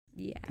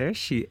Yeah. There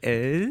she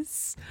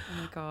is.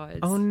 Oh my God.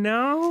 Oh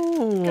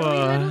no. Got me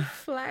little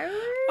flowers.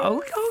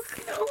 Oh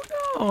no.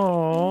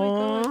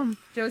 Oh my God.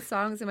 Those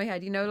songs in my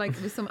head, you know, like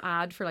there's some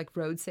ad for like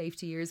road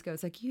safety years ago.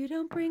 It's like, you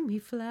don't bring me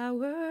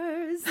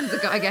flowers. And the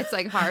guy gets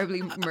like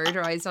horribly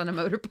murderized on a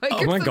motorbike.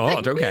 Oh my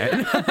God,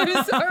 okay.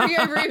 I'm sorry,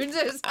 I ruined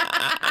it.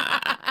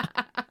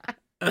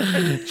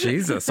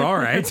 Jesus, all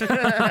right.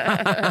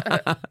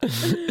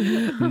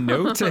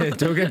 Noted.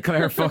 Don't get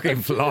Claire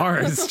fucking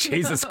flowers.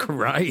 Jesus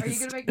Christ. Are you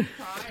going to make me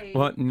cry?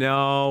 What?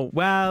 No.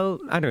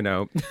 Well, I don't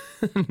know.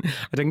 I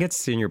didn't get to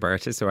see your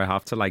birthday, so I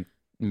have to like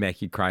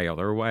make you cry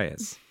other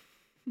ways.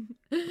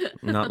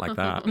 Not like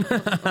that.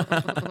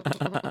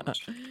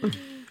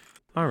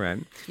 All right.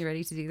 You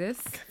ready to do this?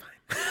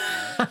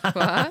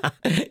 What?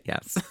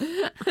 Yes.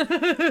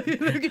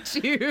 Look at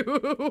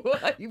you.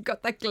 You've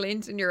got that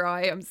glint in your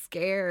eye. I'm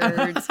scared.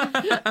 I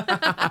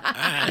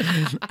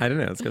don't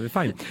know. It's going to be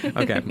fine.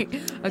 Okay.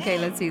 Okay,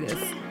 let's see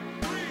this.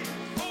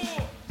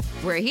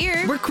 We're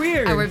here. We're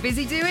queer. And we're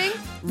busy doing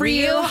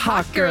Real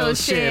Hot Girl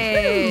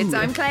shit. Woo.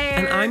 I'm Claire.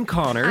 And I'm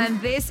Connor.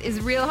 And this is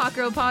Real Hot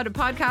Girl Pod, a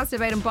podcast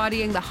about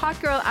embodying the hot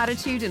girl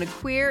attitude in a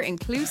queer,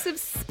 inclusive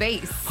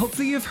space.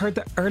 Hopefully you've heard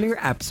the earlier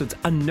episodes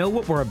and know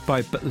what we're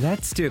about, but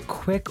let's do a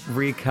quick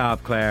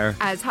recap, Claire.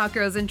 As hot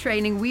girls in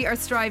training, we are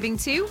striving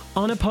to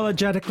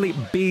unapologetically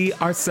be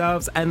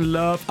ourselves and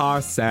love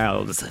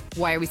ourselves.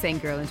 Why are we saying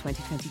girl in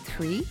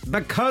 2023?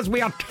 Because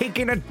we are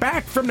taking it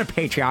back from the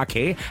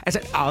patriarchy as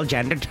an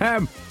all-gender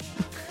term.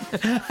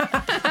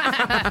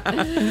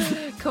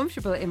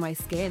 Comfortable in my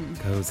skin.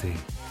 Cozy.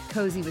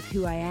 Cozy with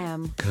who I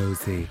am.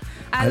 Cozy.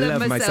 I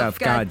love myself,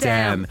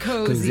 goddamn.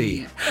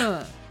 Cozy.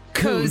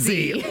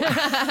 Cozy.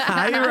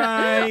 Hi,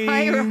 Ryan.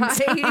 Hi, Ryan. How's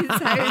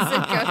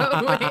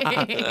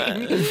it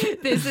going?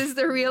 This is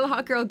the Real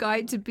Hot Girl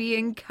Guide to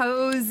being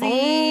cozy.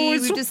 Oh,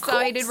 it's We've so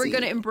decided we're cozy.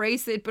 going to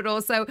embrace it, but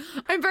also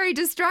I'm very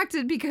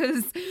distracted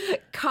because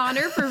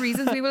Connor, for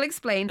reasons we will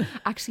explain,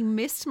 actually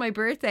missed my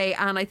birthday,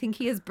 and I think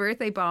he has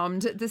birthday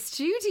bombed the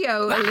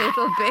studio a little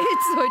bit,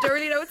 so I don't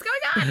really know what's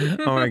going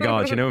on. Oh my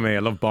God, you know me, I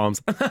love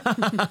bombs.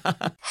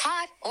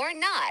 Hot or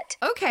not?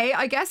 Okay,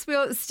 I guess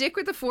we'll stick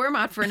with the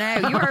format for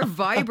now. You are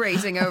vibrating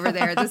over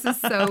there. This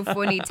is so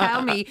funny.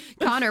 Tell me,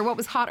 Connor, what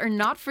was hot or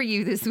not for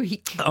you this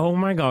week? Oh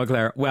my God,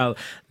 Claire. Well,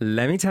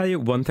 let me tell you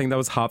one thing that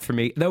was hot for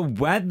me. The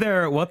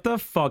weather. What the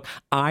fuck?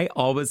 I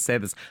always say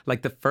this.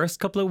 Like the first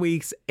couple of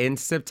weeks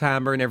into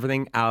September and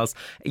everything else,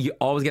 you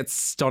always get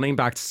stunning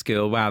back to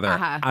school weather.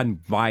 Uh-huh. And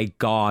my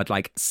God,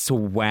 like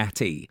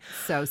sweaty.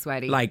 So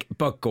sweaty. Like,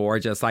 but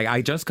gorgeous. Like,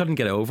 I just couldn't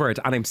get over it.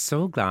 And I'm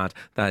so glad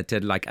that I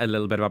did like a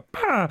little bit of a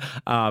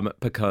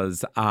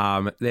because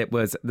it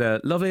was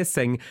the loveliest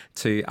thing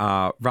to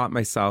wrap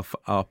myself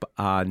up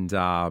and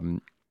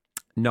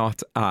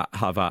not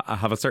have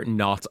a certain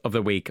knot of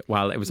the week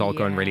while it was all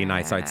going really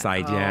nice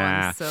outside. Oh,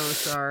 yeah. I'm so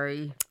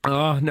sorry.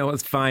 Oh, no, it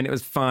was fine. It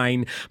was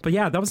fine. But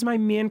yeah, that was my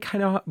main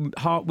kind of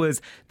hot was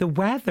the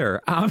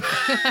weather. Because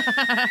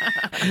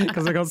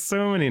I got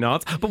so many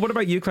knots. But what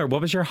about you, Claire?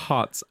 What was your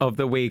hots of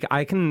the week?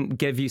 I can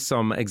give you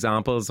some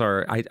examples,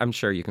 or I'm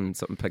sure you can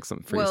pick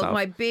some for yourself. Well,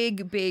 my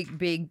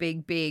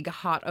big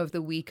hot of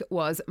the week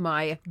was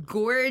my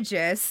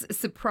gorgeous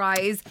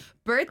surprise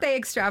birthday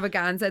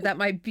extravaganza that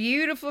my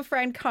beautiful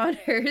friend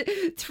Connor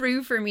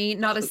threw for me.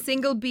 Not a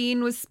single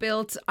bean was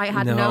spilt. I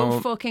had no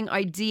fucking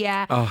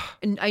idea.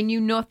 And I knew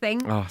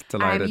nothing. Oh,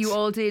 delighted. You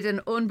all did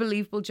an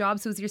unbelievable job.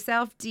 So it was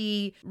yourself,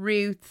 Dee,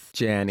 Ruth,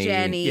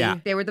 Jenny. Yeah.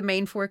 They were the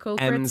main four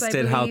culprits. Ems I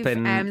did believe.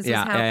 helping. Ems Yeah,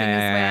 was helping yeah,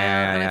 as well.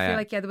 yeah, And I yeah. feel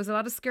like there was a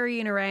lot of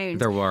scurrying around.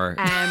 There were.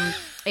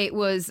 It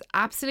was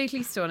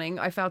absolutely stunning.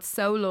 I felt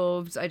so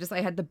loved. I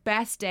had the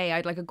best day. I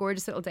had like a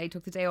gorgeous little day,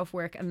 took the day off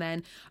work and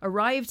then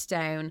arrived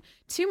down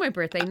to my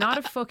birthday. Not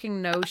a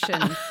fucking notion.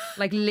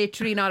 Like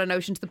literally not a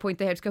notion to the point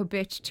they had to go,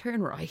 bitch,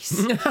 turn right.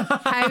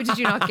 How did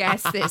you not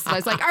guess this? And I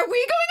was like, are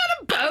we going on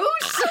a boat?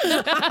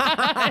 It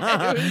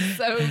was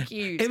so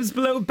cute. It was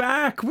Below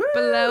Back. Woo!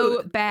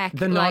 Below Back.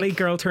 The naughty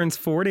girl turns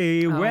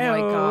 40. Oh Well. my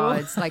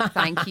God. It's like,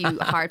 thank you.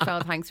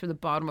 Heartfelt thanks from the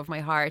bottom of my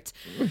heart.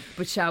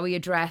 But shall we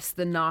address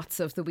the knots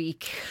of the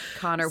week?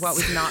 Connor, what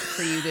was not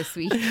for you this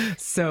week?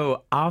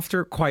 So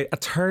after quite a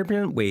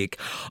turbulent week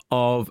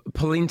of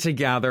pulling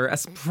together a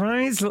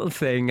surprise little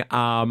thing,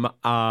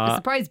 A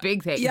surprise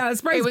big thing. yeah, a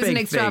surprise It was big an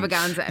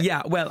extravaganza. thing.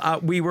 Yeah, well,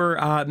 we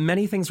were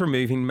many things were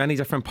moving, many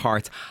different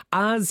parts.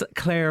 As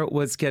Claire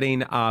was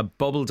getting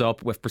bubbled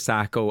up with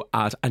prosecco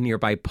at a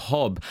nearby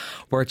pub,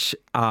 which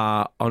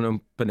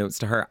unbeknownst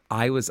to her,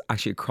 I was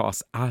actually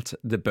across at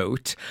the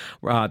boat,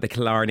 the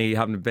Killarney,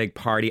 having a big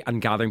party and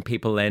gathering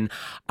people in.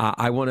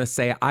 I want to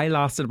say I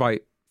lasted about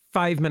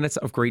 5 minutes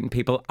of greeting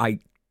people.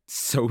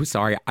 So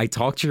sorry. I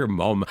talked to your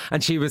mum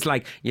and she was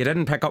like, you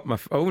didn't pick up my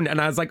phone. And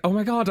I was like, oh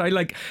my God, I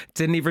like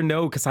didn't even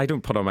know because I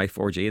don't put on my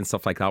 4G and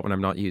stuff like that when I'm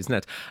not using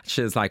it.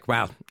 She was like,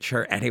 well,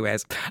 sure,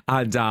 anyways.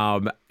 And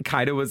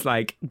kind of was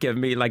like,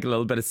 giving me like a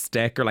little bit of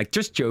stick or like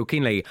just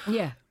jokingly.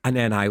 Yeah. And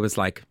then I was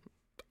like,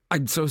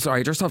 I'm so sorry.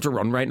 I just have to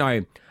run right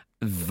now.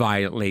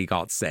 violently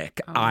got sick.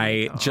 Oh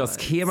I just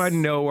came out of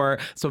nowhere.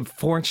 So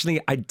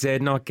unfortunately, I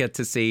did not get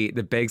to see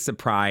the big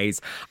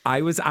surprise.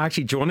 I was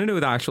actually, do you want to know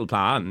the actual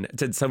plan?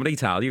 Did somebody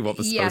tell you what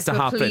was Yes, supposed to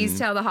but happen? please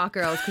tell the hot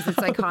girls because it's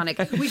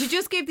iconic. We should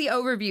just give the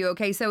overview,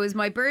 okay? So it was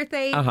my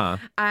birthday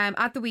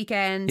at the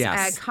weekend.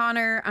 Yes.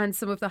 Connor and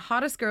some of the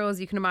hottest girls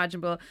you can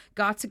imagine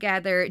got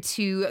together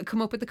to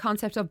come up with the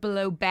concept of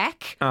Below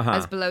Beck,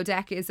 as Below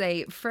Deck is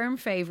a firm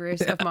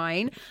favourite of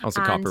mine.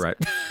 Also copyright.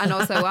 And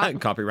also what?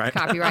 Copyright.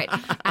 Copyright.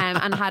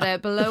 And had a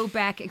Below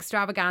Beck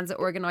extravaganza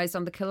organised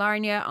on the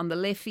Killarney, on the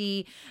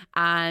Liffey,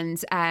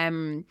 and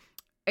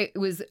it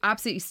was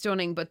absolutely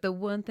stunning. But the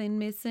one thing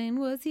missing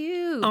was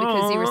you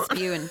because you were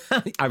spewing.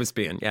 I was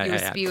spewing. Yeah, You were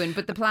yeah. spewing.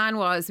 But the plan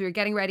was we were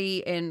getting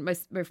ready in my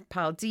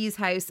pal Dee's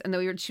house, and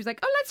then she was like,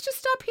 "Oh, let's just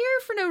stop here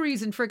for no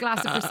reason for a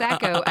glass of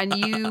prosecco," and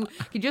you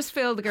just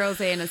filled the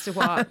girls in as to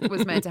what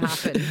was meant to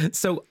happen.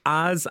 So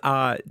as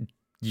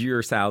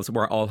yourselves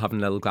were all having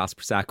a little glass of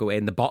Prosecco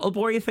in the Bottle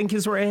Boy, I think you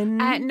were in.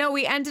 No,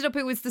 we ended up,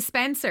 it was the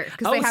Spencer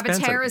because Oh, they have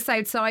Spencer. a terrace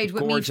outside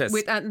with Gorgeous.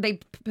 me. And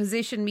they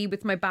positioned me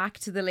with my back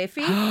to the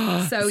Liffey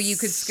so you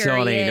could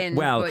scurry Stunning. in.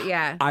 Well, but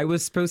yeah. I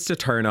was supposed to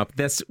turn up.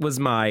 This was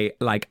my,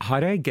 like, how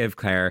do I give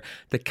Claire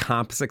the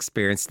campus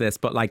experience this,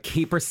 but like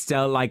keep her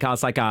still like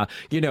as like a,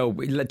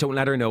 don't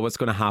let her know what's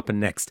going to happen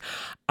next.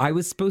 I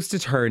was supposed to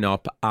turn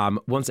up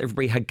once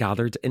everybody had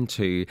gathered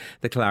into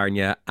the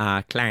Killarney,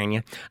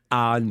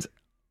 and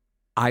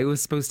I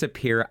was supposed to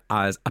appear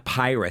as a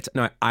pirate.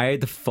 Now, I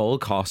had the full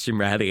costume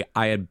ready.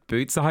 I had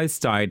boots the house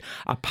down,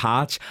 a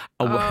patch,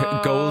 a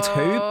gold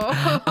hoop,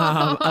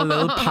 a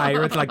little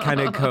pirate like kind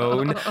of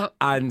cone,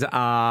 and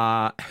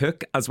a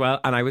hook as well.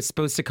 And I was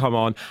supposed to come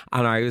on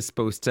and I was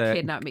supposed to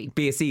Kidnap me.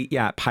 basically,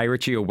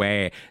 pirate you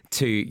away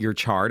to your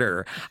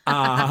charter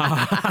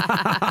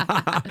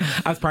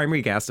as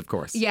primary guest, of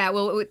course. Yeah,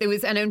 well, it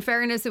was, and in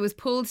fairness, it was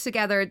pulled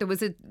together. There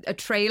was a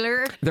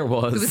trailer. There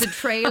was. There was a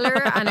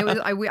trailer, and it was.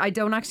 I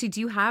don't actually. Do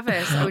you have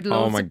it? I would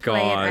love Oh my to play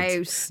God. it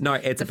out. No,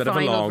 it's a the bit of a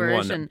final long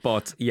version. one,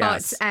 but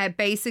yes. But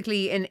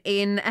basically,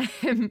 in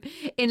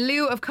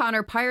lieu of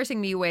Connor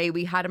pirating me away,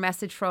 we had a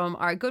message from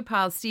our good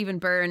pal Stephen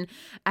Byrne,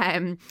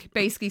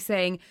 basically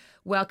saying,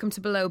 "Welcome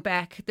to Below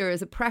Beck. There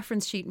is a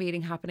preference sheet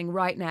meeting happening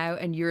right now,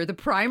 and you're the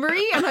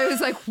primary." And I was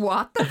like,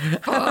 "What the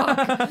fuck?"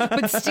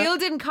 But still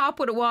didn't cop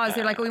what it was.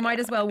 They're like, "We might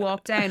as well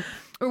walk down."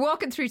 We're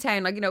walking through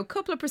town, like, a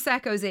couple of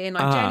Proseccos in,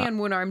 like Jenny on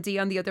one arm, Dee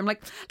on the other. I'm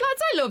like,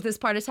 lads, I love this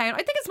part of town. I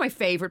think it's my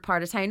favourite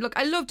part of town. Look,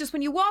 I love just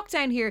when you walk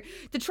down here,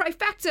 the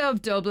trifecta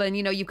of Dublin.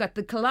 You've got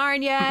the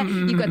Killarney,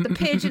 you've got the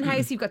Pigeon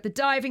House, you've got the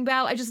Diving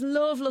Bell. I just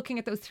love looking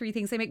at those three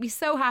things. They make me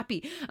so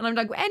happy. And I'm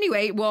like,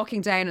 anyway, walking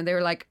down, and they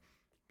were like,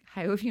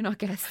 "How have you not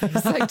guessed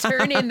this?" I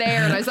turn in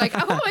there and I was like,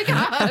 "Oh my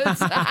God."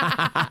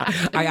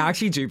 I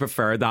actually do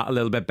prefer that a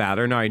little bit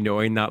better now,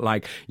 knowing that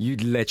like you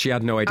literally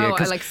had no idea. Oh, I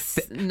 'Cause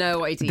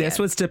no idea. this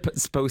was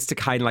supposed to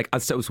kind of like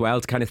as well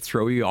to kind of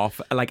throw you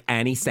off like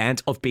any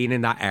scent of being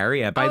in that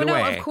area. By the no,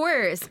 way, of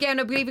course. Yeah,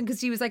 no, but even because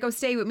she was like, "Oh,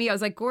 stay with me." I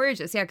was like,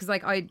 "Gorgeous." Yeah, because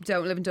like I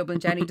don't live in Dublin.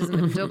 Jenny doesn't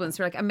live in Dublin.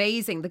 So we're like,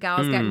 amazing. The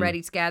gals getting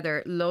ready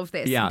together. Love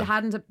this. Yeah.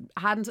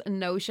 Hadn't a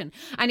notion.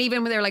 And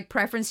even when they were like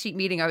preference sheet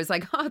meeting, I was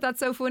like, "Oh, that's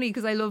so funny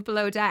because I love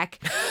Below Deck."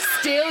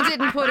 Still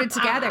didn't put it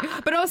together.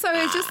 But also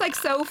it was just like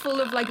so full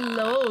of like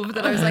love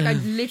that I was like, I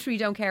literally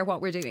don't care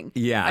what we're doing.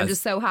 Yes. I'm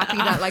just so happy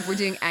that like we're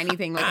doing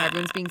anything. Like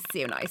everyone's being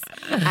so nice.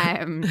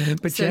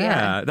 But So,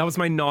 that was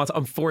my not.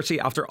 Unfortunately,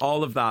 after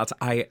all of that,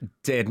 I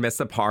did miss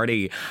the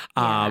party.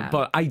 Yeah.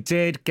 But I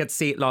did get to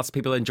see lots of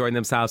people enjoying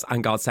themselves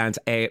and got sent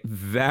a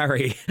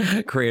very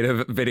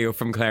creative video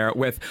from Claire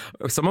with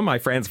some of my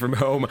friends from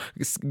home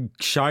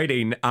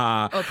shouting,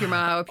 Up your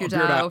ma, up your "Up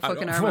your da, da-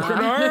 fucking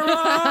fucking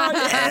arma."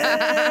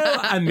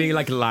 yeah. And me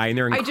like lying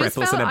there in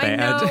cripples in a bed.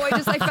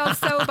 I felt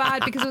so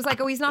bad because it was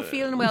like, oh, he's not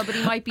feeling well, but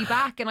he might be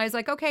back. And I was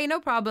like, okay, no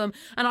problem.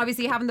 And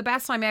obviously having the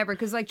best time ever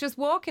because like just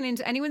walking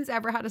into anyone's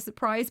ever had a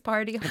surprise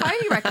party,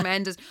 highly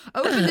recommend it.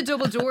 Open the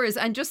double doors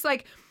and just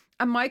like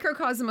a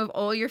microcosm of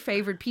all your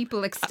favourite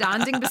people like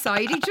standing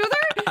beside each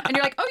other and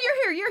you're like, oh,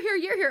 you're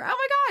here, oh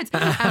my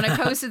God. And I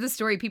posted the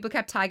story, people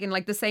kept tagging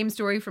like the same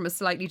story from a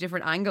slightly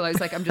different angle. I was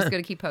like, I'm just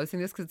going to keep posting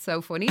this because it's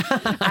so funny.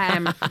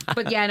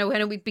 But yeah, no,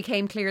 when it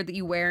became clear that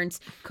you weren't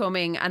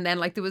coming and then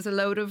like there was a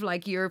load of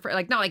like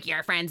not like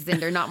your friends in,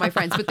 they're not my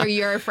friends, but they're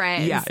your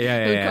friends Yeah.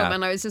 who'd come,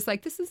 and I was just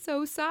like, this is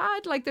so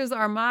sad, like there's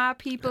Armagh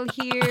people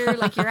here,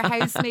 like your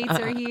housemates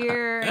are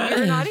here and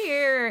you're not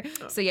here.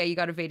 So yeah, you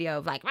got a video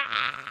of like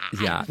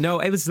Yeah. No,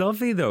 it was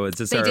lovely though. It's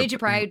just they did you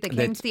proud. They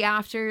came to the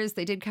afters.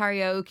 They did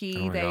karaoke.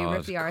 Oh my they God,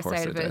 ripped the of arse course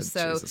out of they it. did.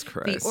 So Jesus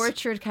Christ. the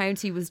Orchard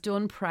County was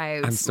done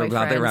proud. I'm so my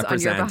glad they friends, on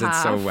your represented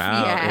so behalf.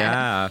 well.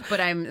 Yeah.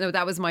 But no,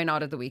 that was my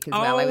nod of the week as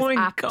well. I Oh was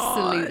my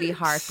absolutely God.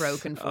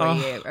 heartbroken for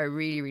you. I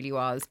really, really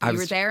was. But you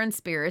were there in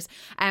spirit.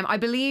 I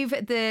believe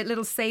the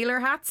little sailor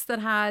hats that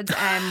had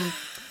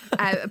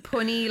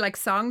punny like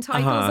song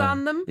titles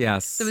on them.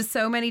 Yes. There was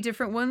so many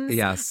different ones.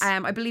 Yes.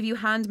 I believe you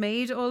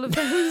handmade all of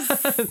those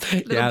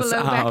little Yes,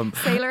 below neck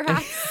sailor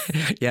hats.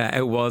 Yeah,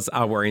 it was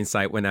a worrying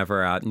sight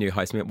whenever a new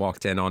housemate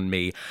walked in on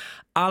me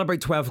at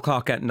about 12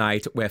 o'clock at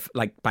night with,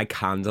 like, by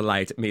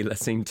candlelight, me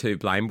listening to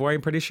Blind Boy,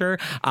 I'm pretty sure,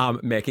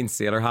 making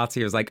sailor hats.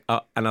 He was like, and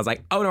I was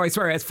like, oh no, I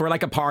swear it's for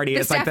like a party.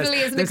 This it's like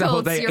definitely isn't a there's a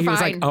whole cult, thing. you're He was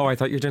fine. like, oh, I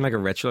thought you were doing like a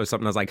ritual or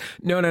something. I was like,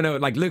 no,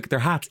 like, look, they're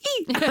hats.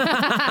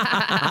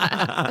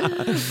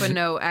 But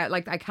no,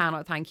 like I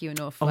cannot thank you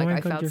enough. Oh Like my I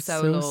God, felt you're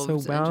so so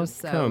loved and just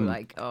so welcome.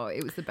 like, oh,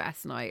 it was the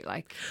best night.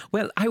 Like,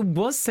 Well, I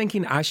was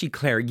thinking, actually,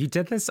 Claire, you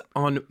did this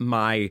on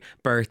my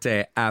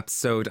birthday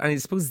episode, and I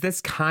suppose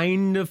this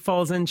kind of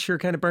falls into your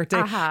kind of birthday.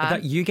 Uh-huh.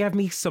 That you gave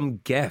me some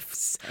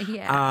gifts.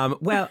 Yeah.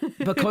 Well,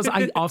 because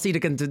I obviously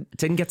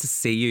didn't get to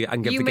see you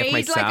and give you the gift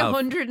made myself. like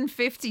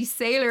 150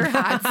 sailor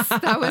hats.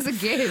 That was a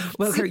gift.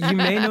 Well, Claire, you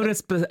may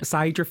notice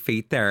beside your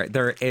feet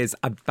there is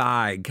a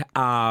bag.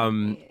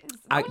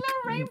 little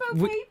rainbow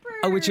paper.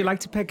 Oh, would you like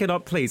to pick it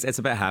up, please? It's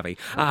a bit heavy.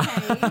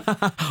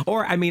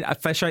 Or, I mean,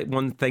 fish out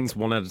things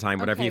one at a time,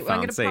 whatever you well,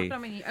 fancy. I'm gonna pop it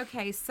on my knee.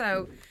 Okay,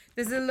 so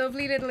there's a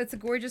lovely little, it's a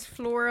gorgeous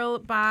floral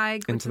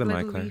bag with Into a the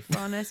little mic, Claire. leaf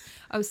on it.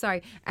 Oh,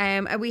 sorry.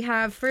 We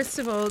have, first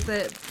of all,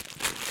 the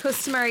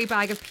customary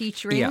bag of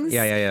peach rings.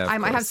 Yeah, of I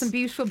have course. some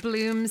beautiful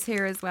blooms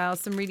here as well.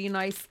 Some really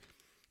nice,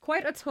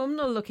 quite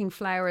autumnal looking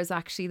flowers,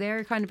 actually.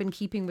 They're kind of in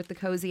keeping with the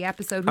cozy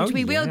episode, which Oh,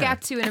 we will yeah.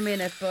 get to in a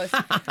minute, but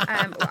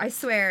I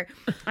swear.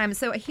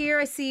 So here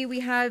I see we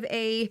have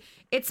a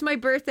It's My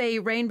Birthday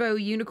rainbow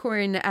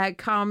unicorn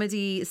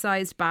comedy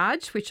sized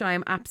badge, which I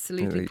am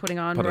absolutely putting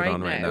on Put right it on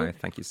now. right now.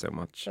 Thank you so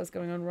much. That's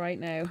going on right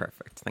now.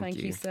 Perfect. Thank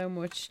you you. so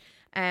much.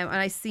 And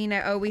I see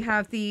now, we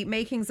have the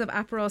makings of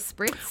Aperol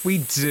Spritz. We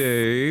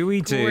do.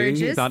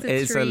 Gorgeous, That the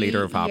is a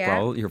liter of tree,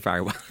 Aperol. yeah. You're very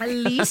well. A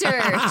litre,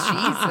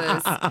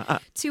 Jesus.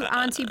 To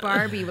Auntie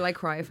Barbie, will I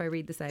cry if I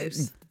read this out?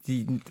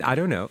 I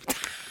don't know.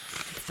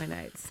 Find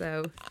out.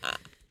 So,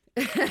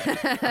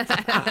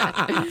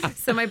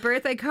 so my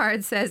birthday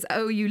card says,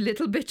 "Oh, you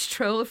little bitch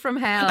troll from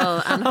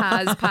hell," and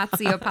has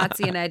Patsy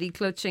and Eddie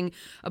clutching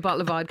a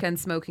bottle of vodka and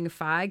smoking a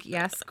fag.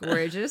 Yes,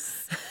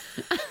 gorgeous.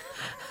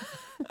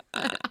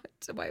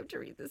 Do I have to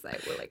read this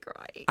out? Will I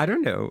cry? I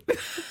don't know.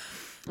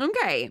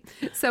 Okay,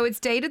 so it's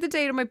dated the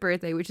date of my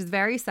birthday, which is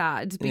very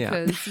sad Yeah.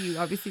 because you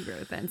obviously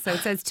wrote then. So it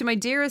says, "To my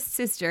dearest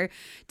sister,"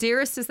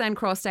 dearest is then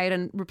crossed out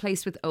and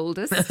replaced with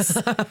oldest.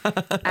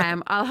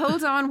 I'll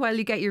hold on while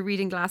you get your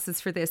reading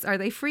glasses for this. Are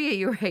they free at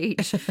your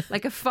age?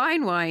 Like a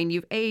fine wine,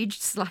 you've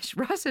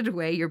aged/rotted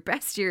away your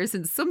best years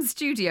in some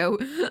studio.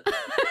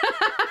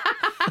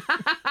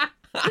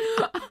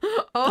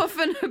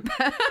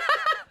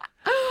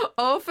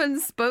 Often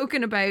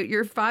spoken about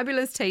your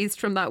fabulous taste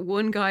from that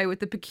one guy with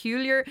the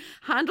peculiar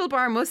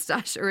handlebar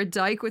mustache or a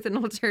dyke with an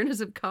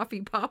alternative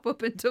coffee pop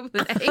up in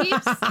Dublin 8.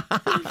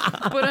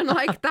 But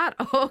unlike that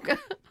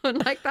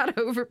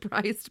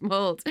overpriced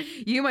malt,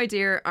 you, my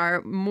dear,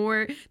 are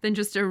more than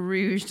just a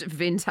rouged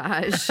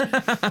vintage.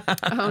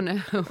 Oh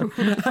no.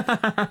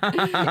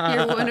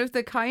 You're one of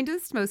the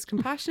kindest, most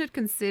compassionate,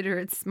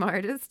 considerate,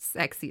 smartest,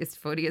 sexiest,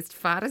 funniest,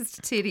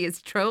 fattest,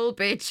 tittiest troll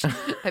bitch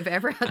I've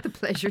ever had the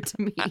pleasure to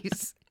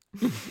meet.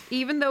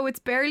 Even though it's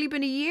barely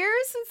been a year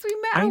since we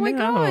met. I Oh my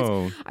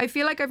know. God. I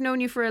feel like I've known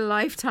you for a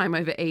lifetime.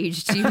 I've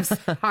aged you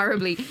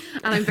horribly.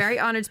 And I'm very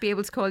honoured to be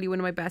able to call you one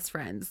of my best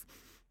friends.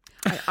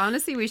 I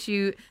honestly wish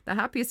you the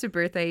happiest of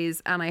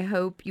birthdays, and I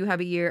hope you have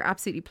a year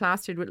absolutely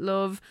plastered with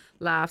love,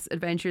 laughs,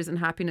 adventures and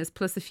happiness,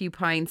 plus a few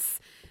pints,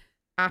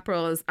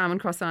 Aperols, almond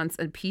croissants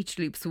and peach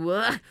loops.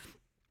 Wah.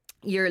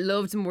 You're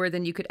loved more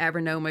than you could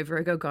ever know, my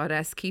Virgo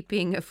goddess. Keep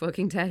being a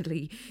fucking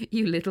deadly,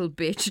 you little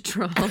bitch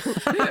troll.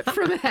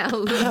 From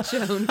hell,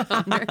 Joan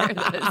Connor.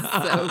 That is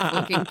so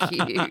fucking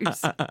cute.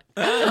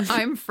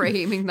 I'm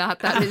framing that.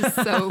 That is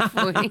so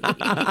funny.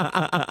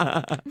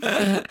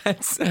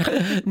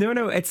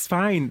 No, it's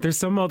fine. There's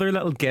some other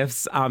little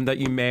gifts that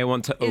you may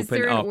want to open Is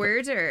there an up.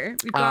 order?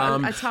 We've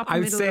got a top, I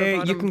would middle, say or you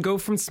bottom. can go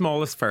from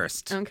smallest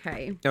first.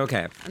 Okay.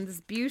 Okay. And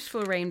this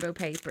beautiful rainbow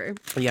paper.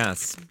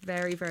 Yes.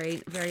 Very,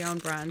 very, very on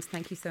brand.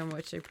 Thank you so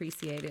much. I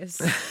appreciate it.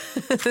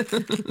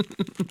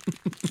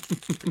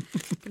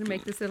 Gonna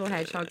make this little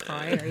hedgehog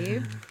cry, are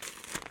you?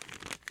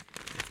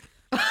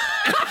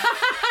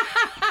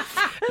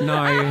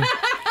 Now,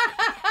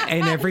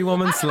 in every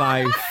woman's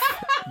life,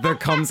 there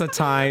comes a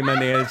time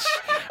and age.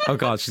 Oh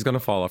God, she's gonna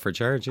fall off her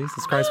chair.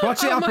 Jesus Christ!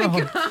 Watch the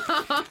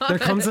alcohol. There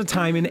comes a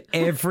time in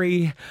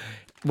every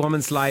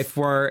woman's life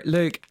where,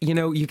 look, you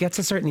know, you get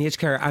to a certain age,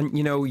 Claire, and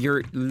you know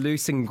you're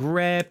losing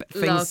grip.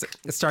 Things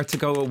start to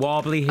go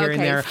wobbly here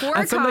and Okay, there, for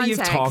and something you've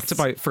context- talked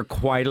about for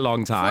quite a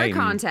long time. For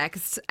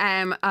context,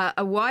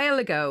 a while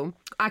ago,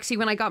 actually,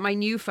 when I got my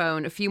new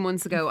phone a few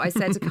months ago, I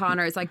said to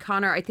Connor, it's like,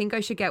 Connor, I think I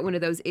should get one of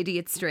those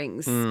idiot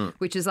strings,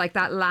 which is like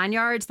that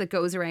lanyard that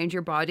goes around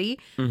your body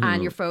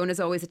and your phone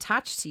is always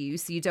attached to you,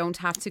 so you don't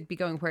have to be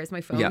going, where's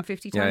my phone, Yeah.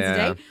 50 Yeah, times yeah,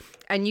 a day. yeah.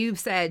 And you've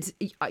said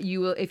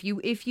you will, if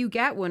you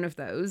get one of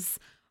those,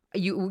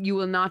 you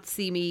will not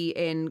see me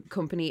in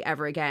company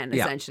ever again,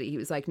 Yeah. essentially. He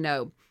was like,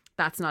 no,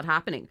 that's not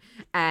happening.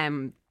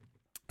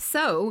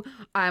 So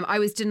I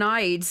was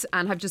denied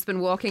and have just been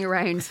walking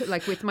around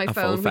like with my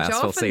phone, full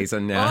festival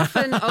season, yeah.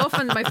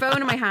 often my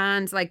phone in my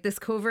hand. Like this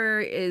cover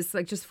is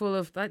like just full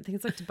of, I think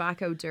it's like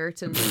tobacco,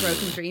 dirt, and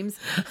broken dreams.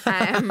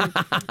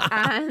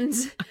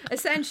 And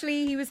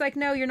essentially, he was like,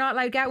 "No, you're not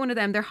allowed to get one of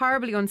them. They're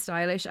horribly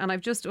unstylish." And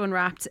I've just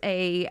unwrapped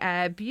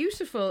a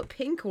beautiful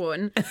pink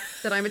one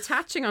that I'm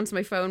attaching onto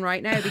my phone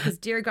right now because,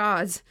 dear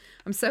God,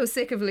 I'm so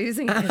sick of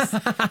losing it. This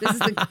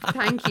is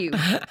thank you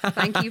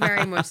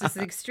very much. This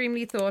is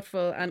extremely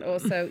thoughtful and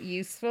also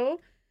useful.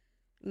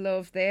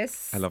 Love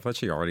this. I love that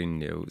she already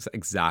knows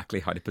exactly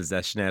how to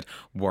position it,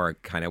 where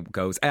it kind of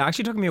goes. It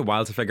actually took me a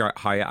while to figure out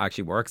how it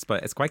actually works,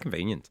 but it's quite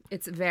convenient.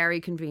 It's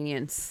very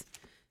convenient.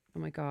 Oh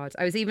my God.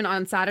 I was even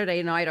on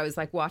Saturday night, I was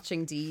like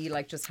watching Dee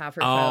like just have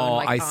her phone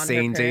like I on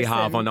seen her Dee have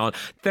person. one on.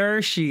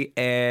 There she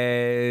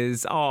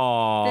is.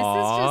 Oh, This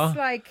is just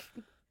like,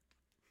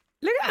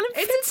 look at it.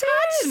 it's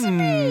attached to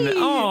me.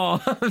 Oh,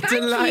 thank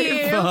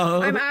delightful.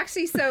 you. I'm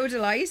actually so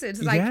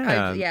delighted. Like,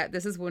 Yeah.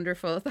 this is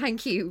wonderful.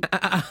 Thank you. Look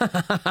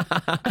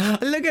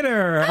at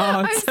her.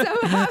 Oh, I'm so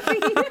happy.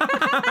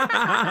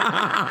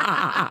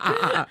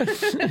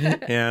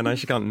 yeah, now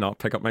she can't not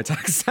pick up my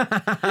text.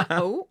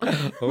 Oh.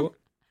 Oh.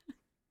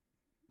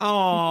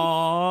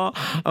 Oh.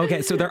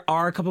 Okay, so there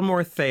are a couple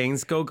more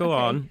things. Go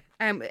on.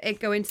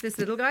 It go into this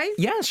little guy.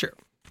 Yeah, sure.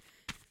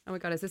 Oh my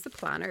God, is this a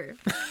planner?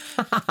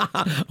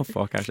 Oh,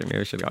 fuck, actually,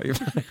 maybe I should have got you.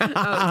 Oh,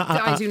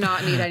 I do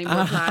not need any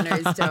more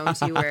planners. Don't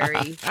you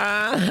worry.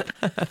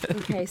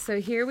 Okay, so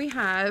here we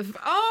have.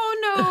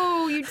 Oh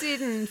no, you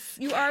didn't.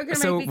 You are going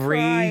to make me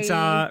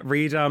cry.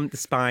 read the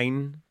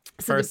spine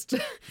So first. So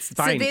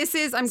Spine. this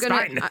is. I'm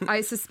Spine. gonna.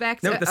 I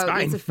suspect. No, the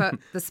spine. It's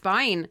the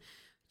spine.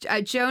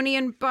 Joni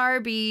and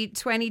Barbie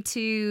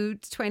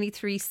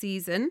 22-23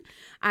 season,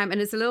 and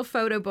it's a little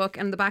photo book,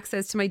 and the back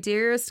says, "To my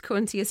dearest,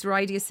 cuntiest,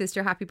 ridiest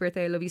sister, happy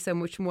birthday, I love you so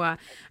much, moi."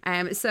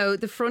 So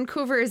the front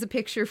cover is a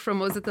picture from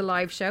us at the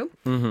live show.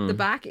 Mm-hmm. The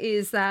back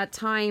is that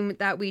time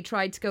that we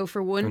tried to go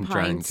for one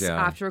pint drank,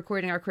 yeah. after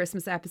recording our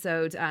Christmas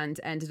episode and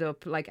ended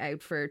up like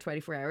out for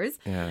 24 hours.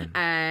 Yeah.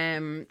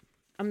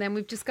 And then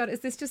we've just got, is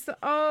this just, these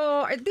are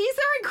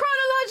in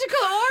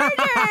chronological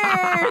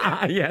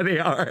order. Yeah, they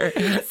are.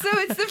 So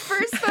it's the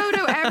first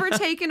photo ever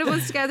taken of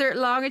us together at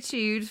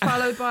Longitude,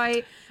 followed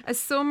by a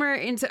summer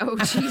into, oh,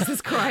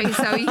 Jesus Christ.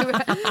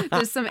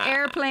 There's some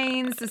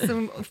airplanes, there's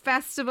some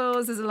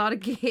festivals, there's a lot of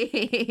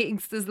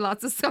gigs, there's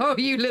lots of,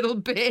 you little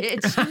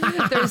bitch.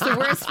 There's the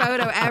worst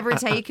photo ever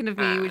taken of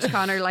me, which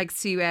Connor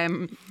likes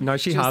to... No,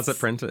 she has it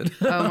printed.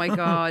 Oh my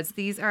God,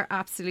 these are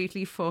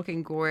absolutely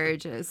fucking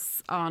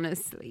gorgeous,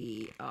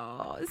 honestly.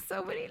 Oh,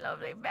 so many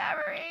lovely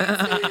memories.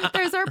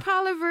 There's our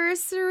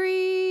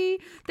paliversary.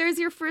 There's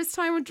your first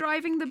time with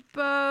driving the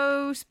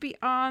boat,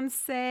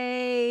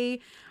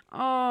 Beyonce.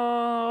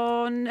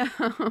 Oh no,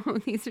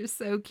 these are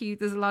so cute.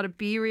 There's a lot of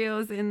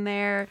B-reels in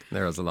there.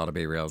 There was a lot of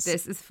B-reels.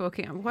 This is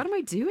fucking... What am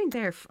I doing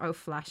there? Oh,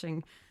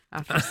 flashing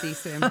after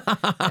CSWIM.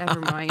 Never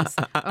mind.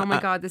 Oh my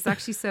God, this is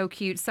actually so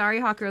cute.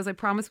 Sorry, Hot Girls, I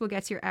promise we'll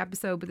get to your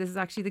episode, but this is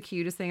actually the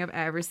cutest thing I've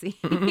ever seen.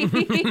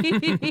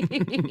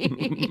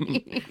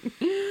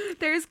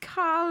 There's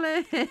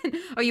Colin.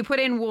 Oh, you put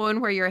in one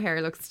where your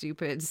hair looks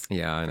stupid.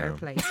 Yeah, I Fair know.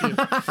 play to you.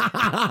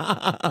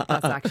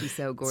 That's actually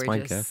so gorgeous.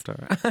 It's my gift. All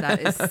right. That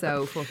is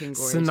so fucking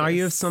gorgeous. So now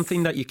you have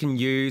something that you can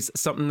use,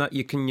 something that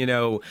you can,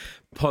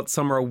 put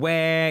somewhere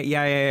away.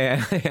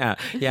 Yeah.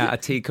 A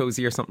tea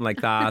cozy or something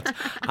like that.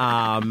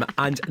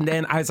 And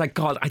then I was like,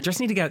 God, I just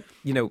need to get,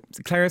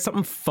 Claire,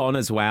 something fun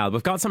as well.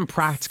 We've got some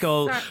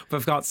practical.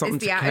 We've got something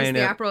is to kind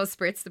the of. Aperol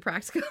Spritz the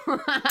practical?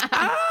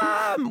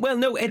 Well,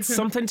 no, it's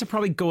something to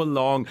probably go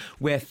along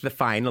with the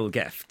final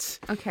gift.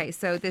 Okay,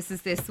 so this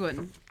is this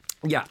one.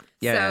 Yeah.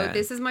 So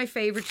this is my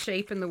favourite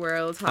shape in the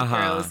world, Hot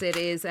Girls. It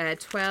is a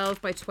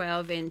 12 by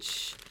 12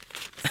 inch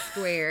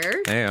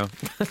square. Yeah.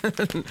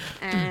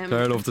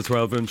 I love the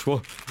 12-inch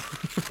one.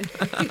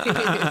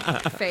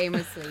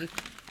 Famously.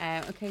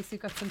 Okay, so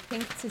you've got some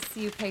pink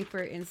tissue paper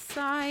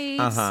inside.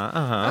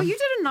 Uh-huh. Oh, you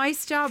did a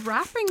nice job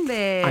wrapping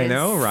this. I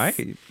know,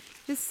 right?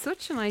 Just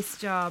such a nice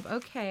job.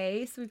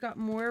 Okay, so we've got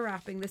more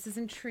wrapping. This is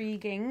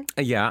intriguing.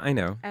 Yeah, I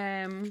know.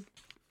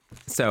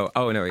 So,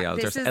 oh no, yeah.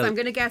 This is, I'm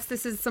going to guess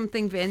this is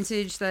something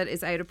vintage that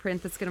is out of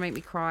print that's going to make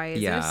me cry.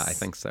 Is yeah, it? I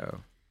think so.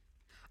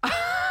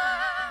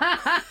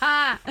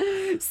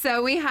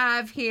 So we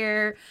have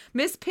here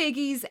Miss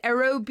Piggy's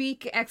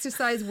aerobic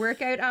exercise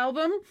workout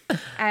album.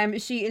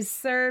 She is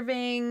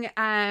serving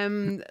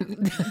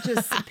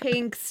just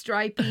pink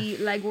stripy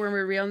leg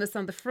warmer realness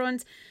on the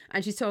front,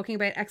 and she's talking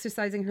about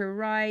exercising her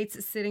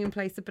rights, sitting in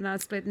place of banana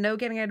split, no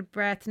getting out of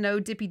breath, no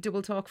dippy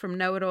double talk from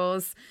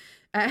know-it-alls.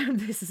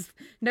 This is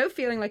no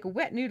feeling like a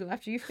wet noodle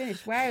after you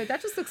finish. Wow, that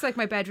just looks like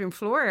my bedroom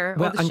floor.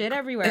 All the shit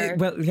everywhere.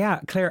 Well, yeah,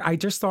 Claire, I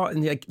just thought,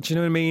 like, do you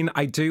know what I mean?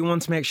 I do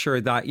want to make sure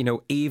that,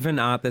 even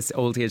at this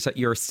old age, that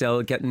you're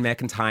still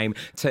making time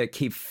to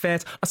keep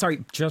fit. Oh,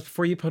 sorry, just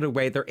before you put it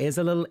away, there is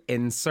a little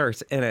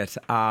insert in it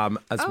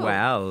as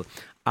well.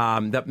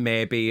 That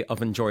may be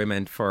of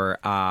enjoyment for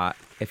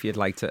if you'd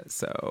like to.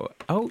 So,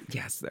 oh,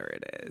 yes, there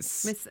it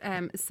is. Miss,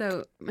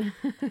 so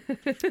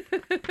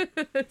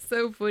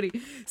so funny.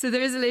 So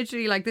there's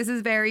literally like, this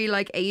is very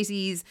like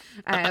 80s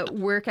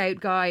workout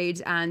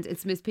guide, and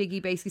it's Miss Piggy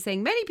basically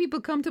saying, many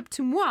people come up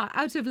to moi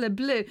out of le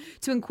bleu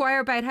to inquire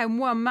about how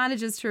moi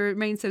manages to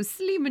remain so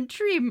slim and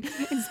trim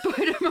in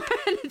spite of my,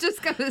 and it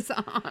just goes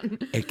on.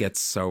 It gets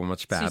so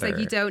much better. She's like,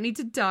 you don't need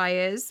to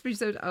diet.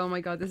 Oh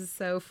my God, this is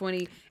so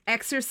funny.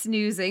 Extra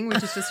snoozing,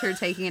 which is just her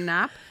taking a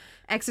nap.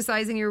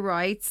 Exercising your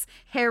rights,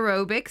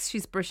 aerobics,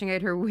 she's brushing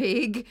out her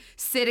wig,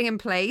 sitting in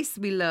place,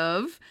 we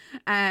love.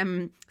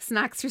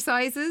 Snack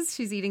exercises,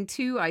 she's eating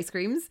 2 ice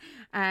creams.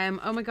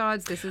 Oh my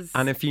God, this is...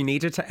 And if you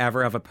needed to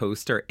ever have a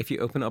poster, if you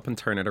open it up and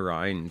turn it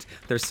around,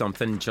 there's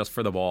something just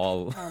for the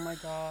wall. Oh my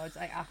God,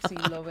 I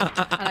absolutely love it.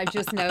 And I've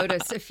just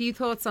noticed a few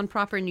thoughts on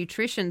proper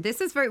nutrition. This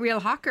is very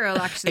real hot girl,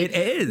 actually. It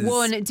is.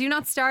 1, do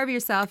not starve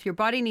yourself. Your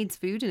body needs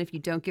food, and if you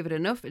don't give it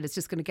enough, it is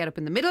just going to get up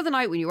in the middle of the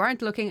night when you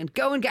aren't looking and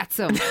go and get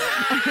some.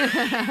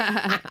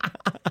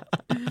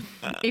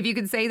 If you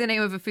can say the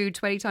name of a food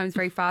 20 times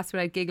very fast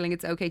without giggling,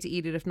 it's okay to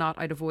eat it. If not,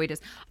 I'd avoid it.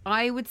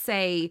 I would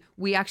say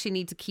we actually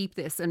need to keep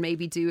this and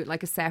maybe do it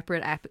like a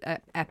separate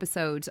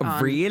episode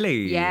on,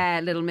 really? Yeah,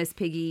 Little Miss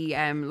Piggy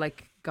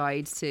like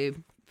guide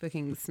to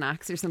fucking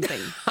snacks or something.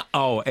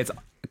 Oh, it's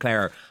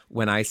Claire,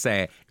 when I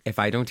say if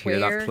I don't hear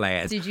Where that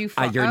played did you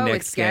at your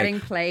next it's getting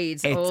gig, played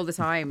it's- all the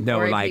time. No,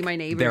 Or like my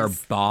neighbours. they're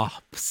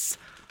bops.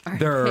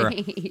 They're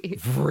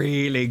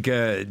really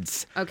good.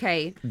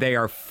 Okay. They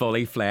are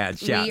fully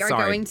fledged. Yeah, We are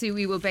sorry.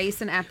 we will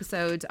base an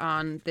episode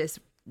on this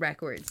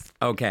records.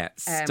 Okay,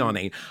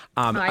 stunning.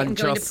 I'm and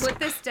going just to put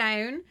this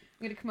down. I'm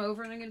going to come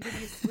over and I'm going to give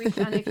you a switch.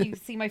 And if you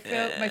see my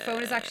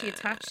phone is actually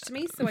attached to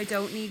me, so I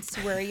don't need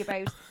to worry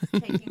about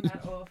taking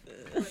that off.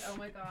 But, oh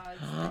my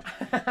God.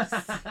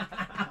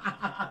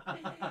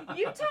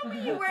 You told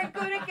me you weren't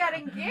good at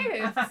getting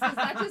gifts. Is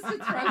that just to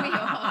throw me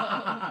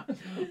off?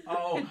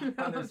 oh,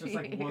 and there's just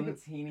like one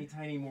teeny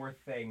tiny more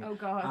thing. Oh,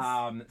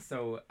 God.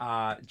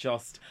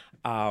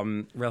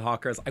 Real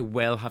Hawkers, I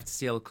will have to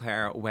steal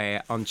Claire away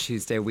on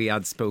Tuesday. We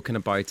had spoken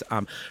about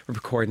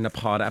recording a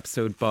pod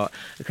episode, but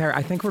Claire,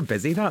 I think we're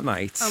busy that night.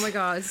 Oh my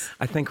God.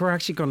 I think we're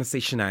actually going to see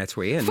Shania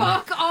Twain.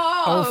 Fuck off.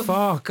 Oh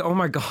fuck! Oh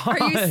my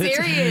God! Are you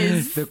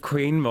serious? The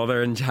Queen,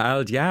 Mother and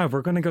Child. Yeah,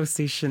 we're gonna go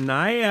see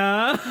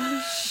Shania.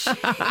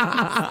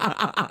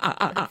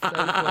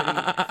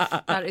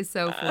 That is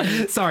so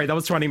funny. Sorry, that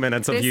was 20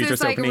 minutes of you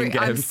just opening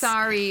gifts.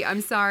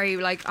 I'm sorry,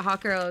 like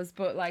hot girls,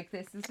 but like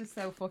this is just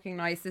so fucking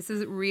nice. This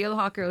is real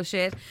hot girl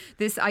shit.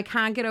 I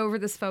can't get over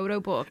this photo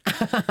book.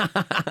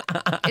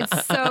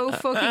 It's so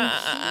fucking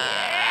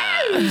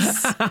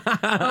cute.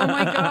 Oh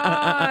my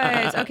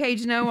God. Okay,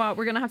 do you know what?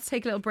 We're gonna have to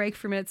take a little break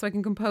for a minute so I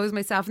can compose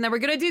myself, and then we're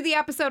gonna do the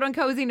episode on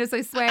coziness,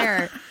 I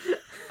swear.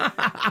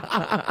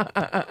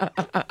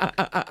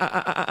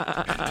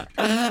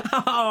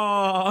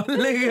 Oh,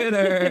 look at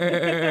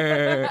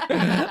her.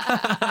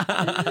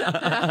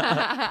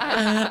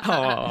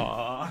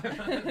 Oh.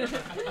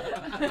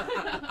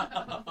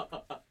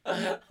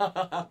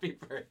 Happy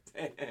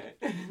birthday.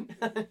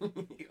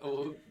 You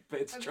old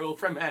bitch troll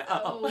from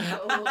hell.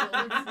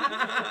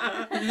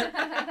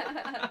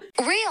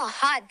 Real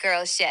hot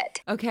girl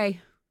shit. Okay,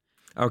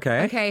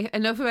 Okay.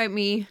 enough about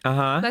me.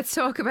 Uh-huh. Let's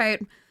talk about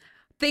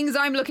things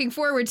I'm looking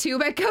forward to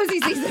about cozy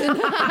season.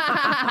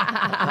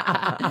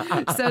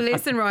 So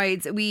listen,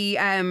 right, we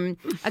a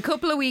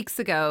couple of weeks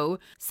ago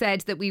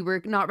said that we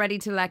were not ready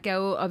to let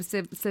go of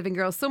Sliving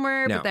Girl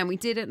Summer, No. but then we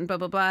did it and blah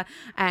blah blah.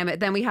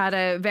 Then we had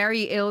a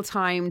very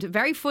ill-timed,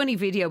 very funny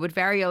video, but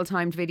very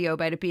ill-timed video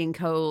about it being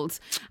cold,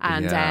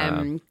 and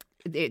Yeah.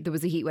 there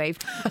was a heat wave,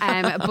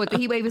 but the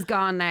heat wave is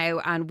gone now,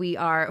 and we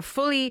are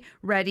fully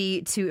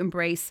ready to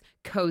embrace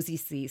cozy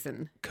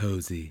season.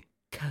 Cozy.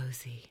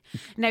 Cozy.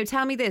 Now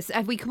tell me this,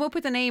 have we come up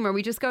with a name? Are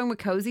we just going with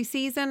cozy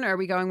season, or are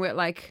we going with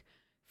like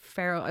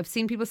feral? I've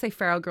seen people say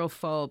feral girl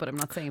fall, but I'm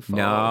not saying fall.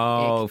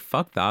 No, Ick.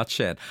 fuck that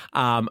shit.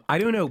 I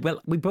don't know. Well,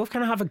 we both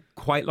kind of have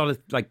quite a lot of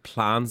like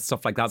plans,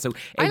 stuff like that. So it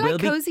I will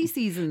like be cozy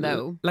season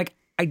though. like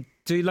I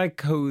do like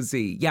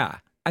cozy. Yeah.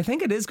 I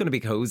think it is going to be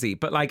cozy,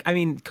 but like, I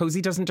mean,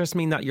 cozy doesn't just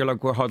mean that you're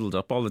like, we're huddled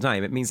up all the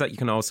time. It means that you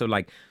can also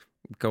like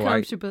go out.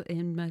 Comfortable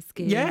in my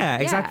skin. Yeah,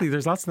 exactly.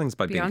 There's lots of things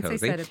about being Beyonce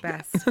cozy. said it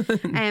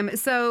best.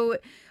 So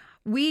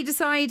we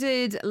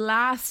decided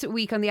last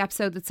week on the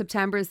episode that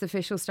September is the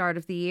official start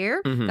of the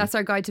year. Mm-hmm. That's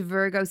our guide to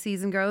Virgo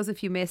season, girls.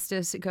 If you missed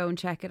it, go and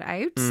check it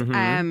out.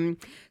 Mm-hmm.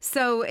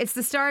 So it's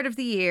the start of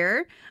the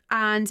year,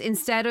 and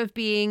instead of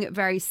being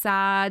very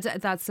sad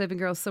that Sliving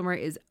Girl Summer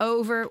is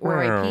over,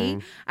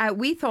 RIP,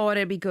 we thought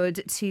it'd be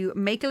good to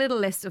make a little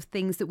list of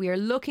things that we are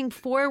looking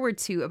forward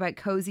to about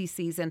cozy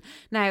season.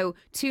 Now,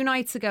 2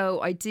 nights ago,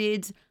 I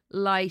did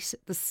light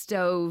the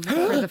stove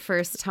for the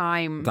first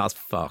time. That's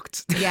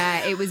fucked.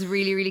 Yeah, it was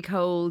really, really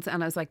cold.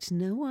 And I was like, do you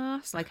know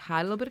what? Like,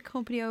 had a little bit of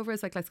company over. I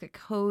was like, let's get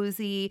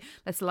cozy.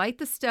 Let's light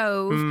the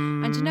stove.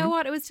 And do you know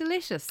what? It was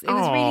delicious. It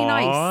was really Aw.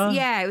 nice.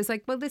 Yeah, it was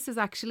like, well, this is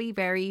actually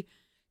very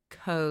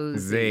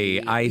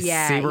cozy. I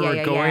see where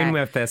we're going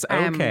with this.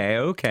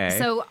 Okay.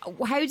 So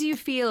how do you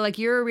feel? Like,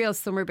 you're a real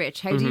summer bitch.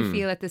 How do you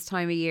feel at this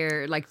time of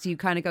year? Like, do you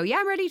kind of go, yeah,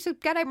 I'm ready to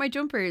get out my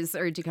jumpers?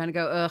 Or do you kind of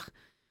go, ugh?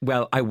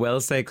 Well, I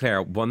will say,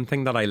 Claire, one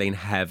thing that I lean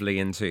heavily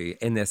into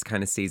in this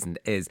kind of season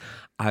is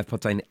I've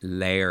put down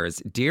layers.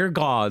 Dear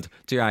God,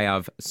 do I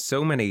have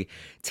so many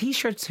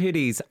t-shirts,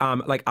 hoodies.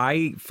 Like,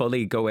 I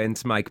fully go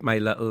into my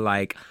little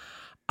like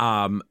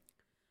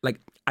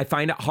I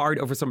find it hard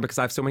over summer because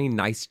I have so many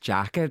nice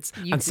jackets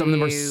and some of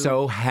them are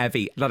so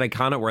heavy that I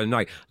cannot wear them. Now,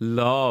 I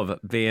love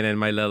being in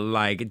my little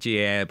like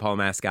GA Paul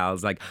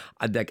Mescal's, like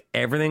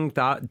everything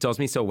that does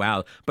me so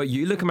well. But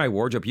you look at my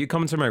wardrobe, you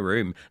come into my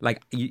room,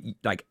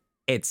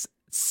 it's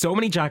so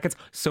many jackets,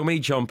 so many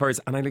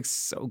jumpers, and I look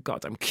so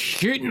goddamn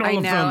cute in all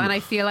of them. I know, and I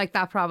feel like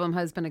that problem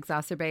has been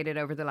exacerbated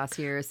over the last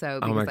year or so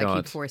because I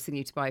keep forcing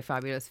you to buy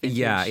fabulous vintage.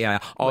 Yeah.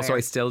 Also, wear.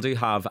 I still do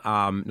have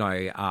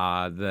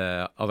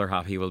the other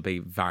half. He will be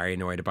very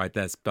annoyed about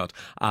this, but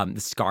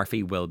the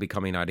Scarfie will be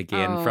coming out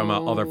again from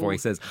Other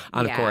Voices,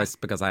 and of course,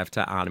 because I have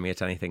to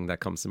animate anything that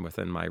comes in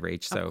within my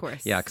reach. So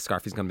yeah,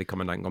 Scarfie's going to be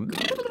coming out and going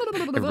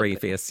every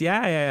face.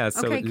 Yeah.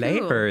 So okay, cool.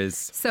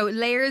 layers. So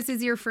layers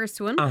is your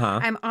first one.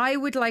 I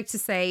would like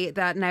to say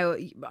that now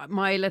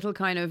my little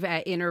kind of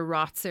inner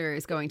rotzer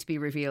is going to be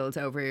revealed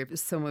over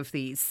some of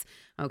these.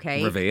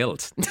 Okay.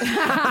 Revealed.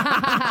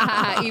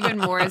 Even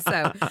more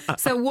so.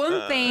 So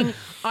one thing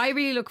I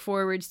really look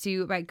forward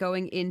to about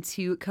going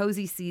into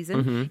cozy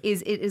season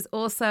is it is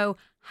also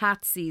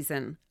hat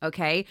season.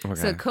 Okay.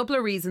 So a couple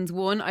of reasons.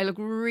 One, I look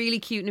really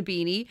cute in a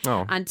beanie.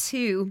 And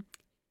two,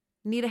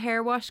 need a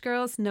hair wash,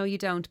 girls? No, you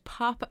don't.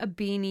 Pop a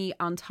beanie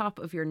on top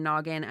of your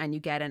noggin and you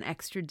get an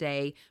extra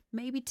day,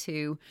 maybe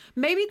 2,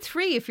 maybe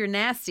 3 if you're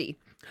nasty.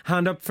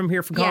 Hand up from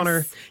here for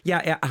Connor.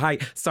 Yeah. Hi.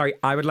 Sorry,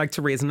 I would like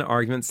to raise an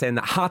argument saying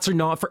that hats are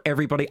not for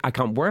everybody. I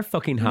can't wear a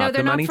fucking hat. No,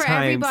 they're not for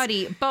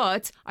everybody.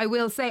 But I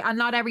will say, and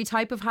not every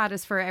type of hat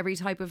is for every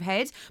type of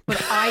head.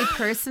 But I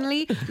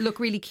personally look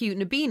really cute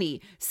in a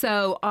beanie.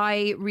 So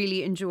I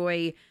really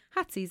enjoy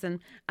hat season,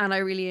 and I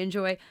really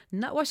enjoy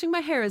not washing my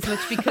hair as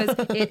much because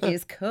it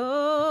is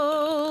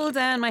cold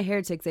and my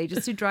hair takes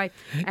ages to dry.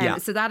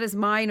 So that is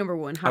my number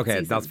one, hat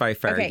season. That's very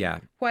fair. Yeah.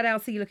 What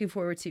else are you looking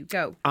forward to?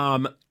 Go.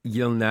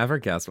 You'll never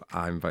guess what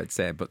I'm about to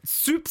say, but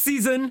soup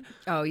season.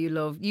 Oh, you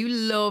love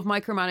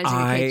micromanaging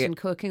the kitchen,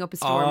 cooking up a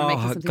storm and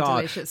making something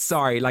delicious.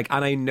 Sorry,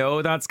 and I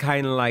know that's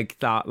kind of like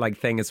that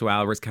thing as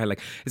well, where it's kind of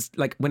it's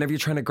like whenever you're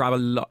trying to grab a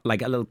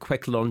little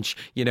quick lunch,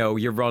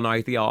 you run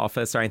out the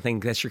office or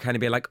anything, you're kind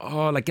of be like,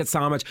 get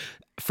sandwich.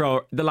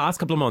 For the last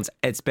couple of months,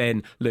 it's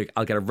been, look,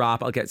 I'll get a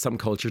wrap, I'll get some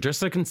culture,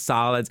 just looking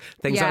salads,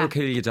 things that will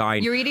cool you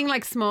down. You're eating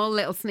like small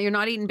little, you're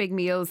not eating big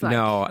meals.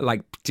 No,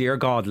 dear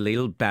God,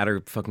 Lidl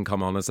better fucking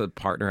come on as a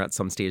partner at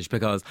some stage,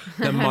 because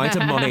the amount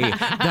of money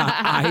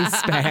that I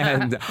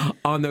spend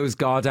on those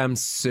goddamn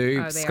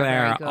soups,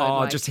 Claire.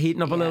 Just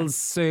heating up a little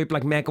soup,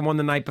 making one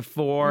the night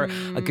before,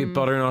 a good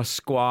butternut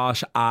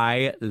squash.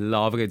 I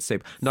love a good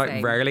soup. Now,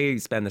 I rarely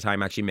spend the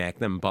time actually making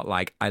them, but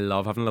I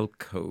love having a little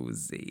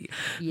cozy.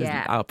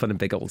 Yeah. I'll put a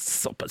big old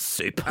sup of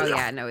soup. Oh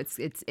yeah, no,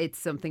 it's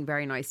something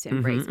very nice to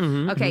embrace.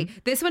 Okay,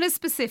 this one is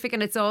specific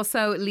and it's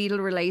also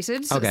Lidl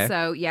related. Okay.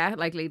 So yeah,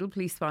 Lidl,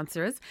 please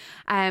sponsor us.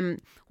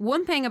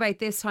 One thing about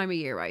this time of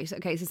year, right?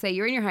 Okay, so say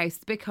you're in your house,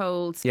 it's a bit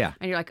cold, and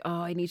you're like,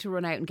 oh, I need to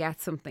run out and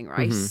get something,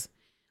 right?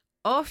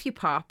 Off you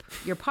pop,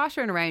 you're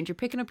pottering around, you're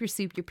picking up your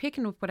soup, you're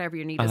picking up whatever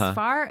you need. As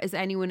far as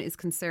anyone is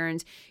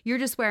concerned, you're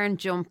just wearing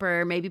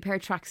jumper, maybe a pair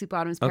of tracksuit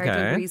bottoms, pair of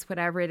dungarees,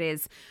 whatever it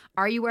is.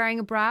 Are you wearing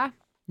a bra?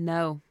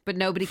 No, but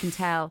nobody can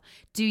tell.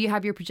 Do you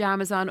have your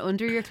pajamas on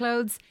under your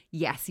clothes?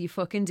 Yes, you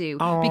fucking do.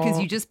 Because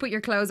you just put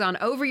your clothes on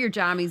over your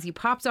jammies, you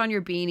popped on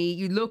your beanie,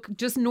 you look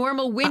just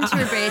normal winter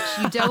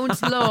bitch. You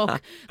don't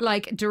look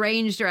like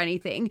deranged or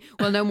anything.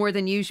 Well, no more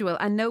than usual.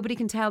 And nobody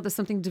can tell. There's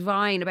something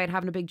divine about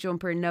having a big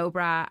jumper, no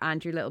bra,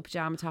 and your little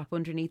pajama top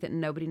underneath it, and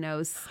nobody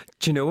knows.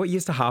 Do you know what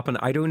used to happen?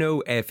 I don't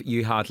know if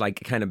you had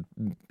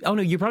oh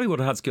no, you probably would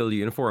have had school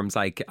uniforms.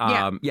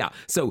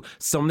 So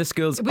some of the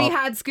schools... We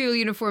had school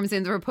uniforms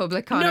in the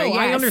Republic, Connor. No, yes.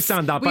 I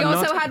understand that, but we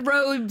also had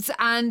robes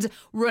and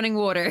running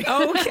water.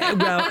 Okay,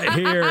 well,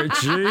 here,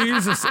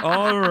 Jesus,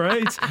 all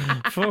right.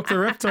 Fuck, they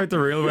ripped out the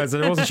real ones.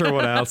 I wasn't sure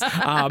what else.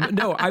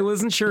 No, I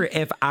wasn't sure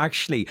if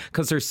actually,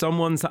 because there's some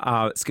ones,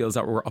 schools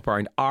that were up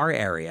around our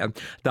area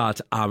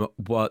that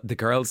what the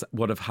girls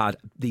would have had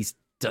these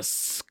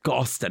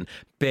disgusting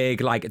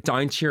big,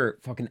 down to your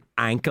fucking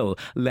ankle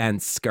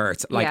length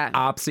skirts,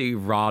 absolutely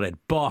rotted.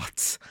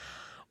 But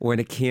when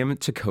it came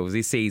to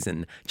cozy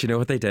season, do you know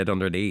what they did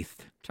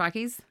underneath?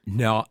 Trackies?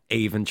 Not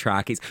even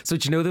trackies. So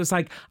do you know those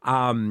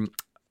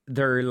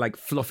they're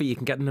fluffy, you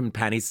can get them in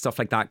pennies, stuff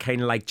like that,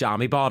 kind of like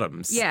jammy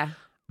bottoms? Yeah.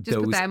 Just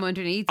put them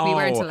underneath. We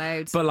weren't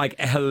allowed. But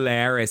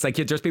hilarious.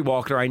 You'd just be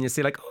walking around and you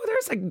see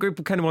there's a group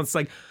of kind of ones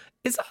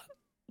is that,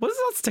 what is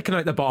that sticking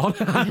out the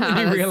bottom?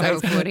 And you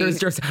realise there's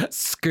just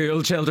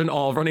school children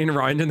all running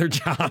around in their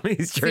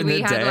jammies during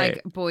the day. We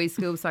had boys'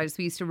 school besides,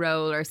 we used to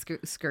roll our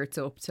skirts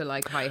up to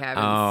high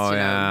heavens. Oh, you know?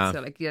 yeah.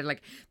 So you had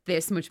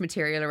this much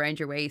material around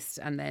your waist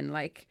and then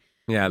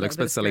Yeah, it little looks a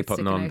bit bit of silly skirt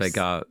putting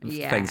sticking on out.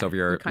 big things over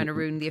your. kind of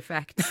ruin the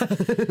effect.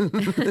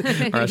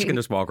 Or else you can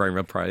just walk around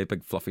with probably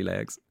big fluffy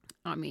legs.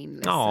 I mean,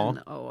 listen,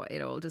 Aw.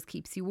 it all just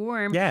keeps you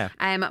warm. Yeah.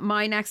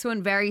 My next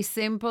one, very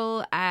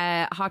simple.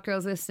 Hot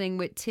girls listening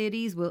with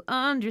titties will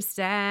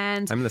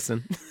understand. I'm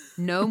listening.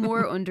 No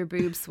more under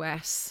boob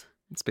sweat.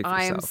 Speak for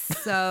I am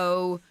yourself.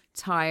 so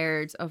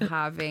tired of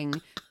having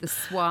the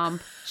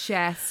swamp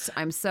chest.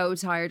 I'm so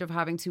tired of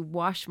having to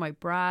wash my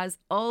bras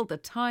all the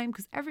time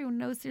because everyone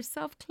knows they're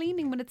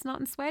self-cleaning when it's not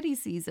in sweaty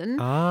season.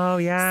 Oh,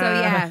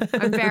 yeah. So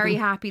yeah, I'm very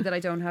happy that I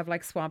don't have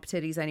like swamp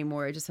titties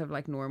anymore. I just have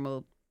like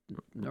normal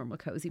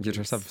cozy You boobs.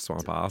 just have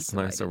swamp ass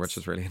now, so which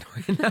is really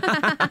annoying.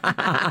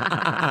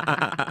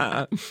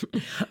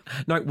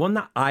 Now, one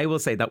that I will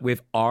say that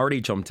we've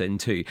already jumped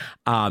into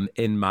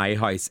in my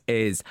house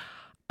is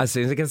as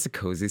soon as it gets to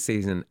cozy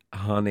season,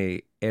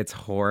 honey, it's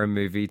horror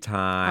movie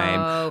time.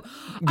 Oh,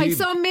 I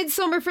saw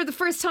Midsummer for the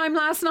first time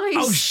last night.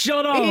 Oh,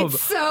 shut up. It's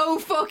so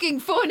fucking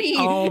funny.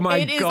 Oh, my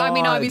It is. I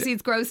mean, God. obviously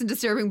it's gross and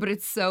disturbing, but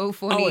it's so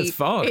funny. Oh, it's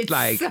fucked, It's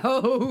like-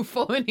 so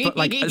funny. But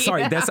like,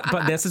 sorry,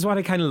 this is what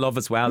I kind of love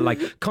as well.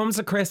 Like, comes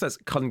to Christmas,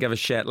 couldn't give a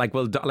shit. Like,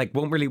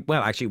 won't really.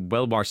 Well, actually,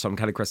 we'll watch some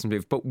kind of Christmas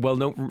movie, but we'll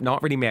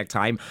not really make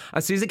time.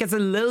 As soon as it gets a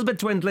little bit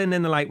dwindling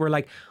in the light, we're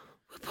like,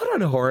 we'll put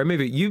on a horror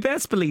movie. You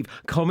best believe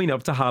coming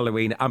up to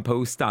Halloween and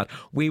post that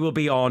we will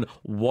be on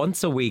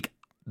once a week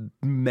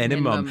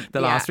minimum.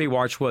 The last we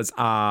watched was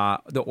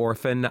The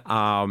Orphan.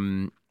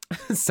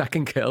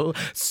 Second Kill,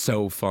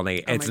 so funny.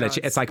 It's my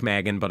literally, God. it's like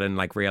Megan, but in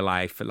like real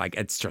life. Like,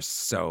 it's just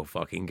so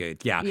fucking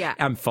good. Yeah,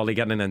 I'm fully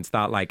getting into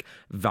that like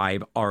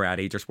vibe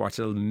already. Just watch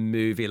a little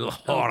movie, a little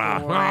horror.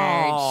 gorge.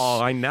 Oh,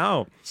 I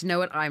know. Do you know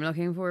what I'm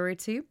looking forward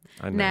to?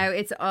 I know. Now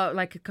it's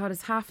like, God,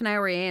 it's half an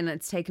hour in.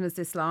 It's taken us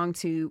this long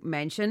to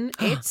mention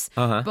it.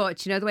 Uh-huh.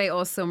 But you know the way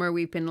all summer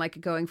we've been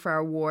like going for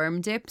our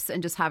warm dips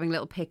and just having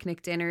little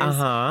picnic dinners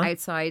Uh-huh.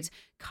 outside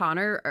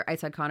Colin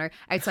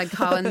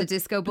the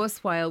disco bus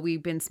while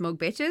we've been smug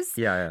bitches.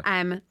 Yeah.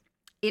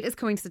 It is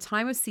coming to the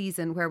time of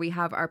season where we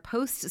have our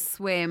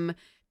post-swim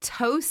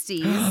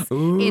toasties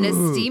in a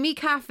steamy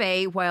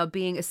cafe while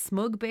being a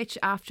smug bitch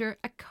after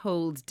a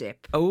cold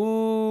dip.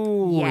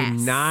 Oh, Yes.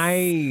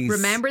 nice.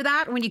 Remember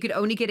that when you could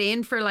only get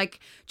in for like,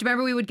 do you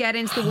remember we would get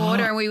into the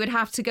water and we would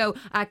have to go,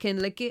 I can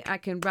lick it, I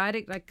can ride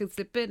it, I can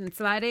sip it and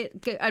slide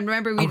it. And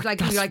remember we'd like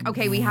be like,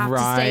 okay, we have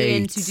to stay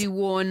in right. to do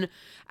one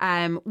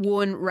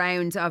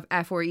round of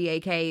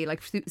FREAK,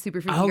 like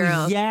Super Freaky Oh,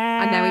 Girl.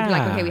 yeah. And then we'd be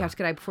like, okay, we have to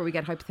get out before we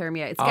get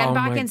hypothermia. It's getting Oh,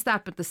 back my- into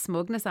that, but the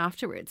smugness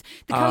afterwards.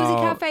 The cozy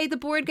cafe, the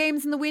board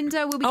games in the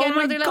window. Will we Oh get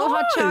my another little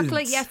hot God.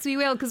 chocolate? Yes, we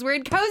will, because we're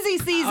in cozy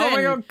season. Oh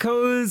my God,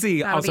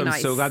 cozy. That'll Also, be I'm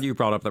so nice. glad you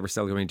brought up that we're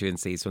still going to be doing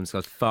sea swims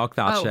because fuck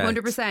that Oh, shit.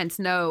 100%.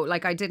 No,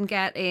 like I didn't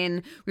get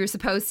in. We were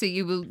supposed to.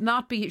 You will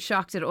not be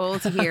shocked at all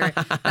to hear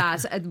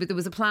that there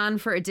was a plan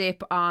for a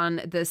dip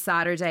on the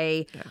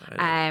Saturday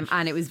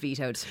and it was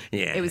vetoed.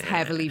 Yeah. It was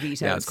heavily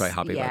vetoed. Yeah, I was quite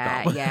happy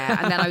about that. Yeah.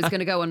 And then I was going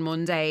to go on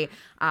Monday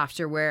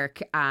after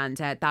work and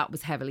that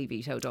was heavily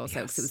vetoed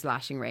also because it was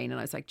lashing rain. And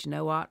I was like, do you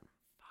know what?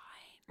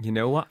 You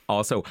know what?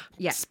 Also,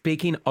 Yeah.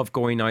 speaking of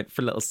going out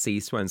for little sea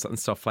swims and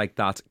stuff like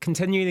that,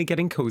 continually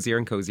getting cozier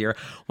and cozier,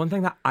 one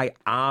thing that I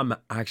am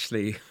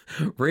actually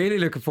really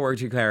looking forward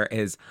to, Claire,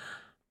 is,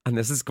 and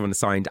this is going to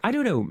sound, I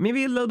don't know,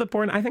 maybe a little bit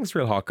boring. I think it's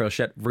real hot girl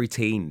shit,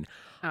 routine.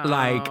 It's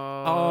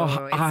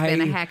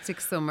been a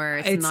hectic summer.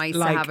 It's nice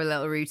like, to have a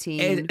little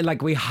routine.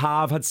 Like we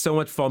have had so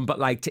much fun, but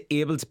like to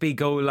able to be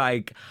go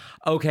like,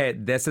 okay,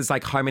 this is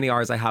like how many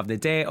hours I have in the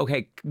day.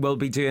 Okay, we'll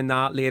be doing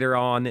that later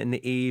on in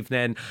the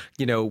evening.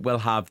 You know, we'll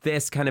have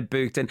this kind of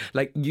booked, and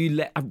like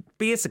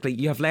basically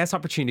you have less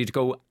opportunity to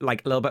go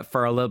like a little bit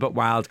fur, a little bit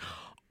wild.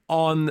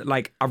 On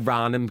like a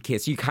random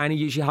case, you kind of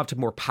usually have to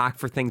more pack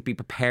for things, be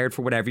prepared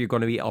for whatever you're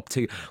going to be up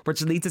to,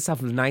 which leads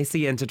itself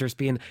nicely into just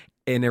being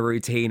in a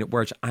routine,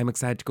 which I'm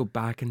excited to go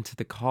back into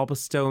the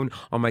cobblestone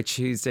on my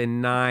Tuesday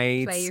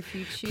nights. Play a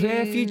few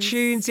Play a few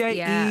tunes,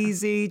 Yeah.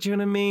 easy. Do you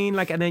know what I mean?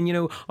 Like, and then you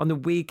know, on the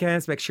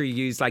weekends, make sure you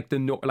use like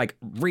like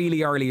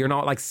really early. You're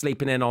not like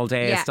sleeping in all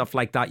day and Yeah. stuff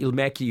like that. You'll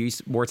make you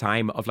use more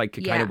time of like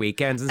kind Yeah. of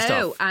weekends and Oh,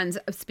 stuff. and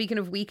speaking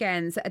of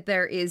weekends,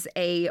 there is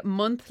a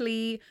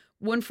monthly.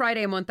 One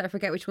Friday a month, I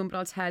forget which one, but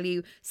I'll tell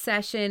you,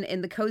 session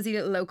in the cozy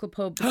little local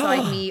pub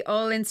beside me.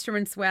 All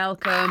instruments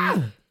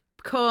welcome.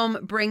 Come,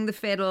 bring the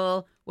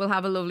fiddle. We'll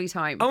have a lovely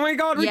time. Oh my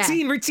God, Yeah.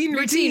 routine. Routine.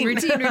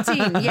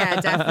 Yeah,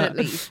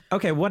 definitely.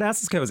 Okay, what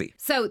else is cozy?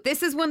 So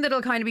this is one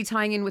that'll kind of be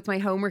tying in with my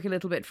homework a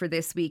little bit for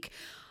this week.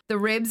 The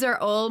ribs are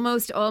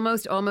almost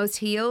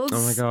healed.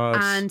 Oh my God.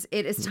 And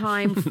it is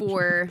time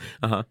for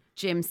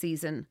gym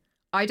season.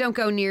 I don't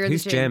go near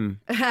Who's the gym.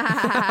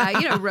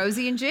 You know,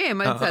 Rosie and Jim.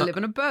 I live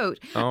on a boat.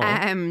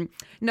 Oh.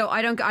 No,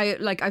 I don't.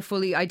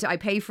 I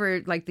pay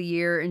for like the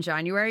year in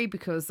January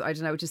because I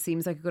don't know. It just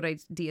seems like a good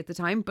idea at the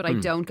time. But I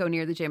don't go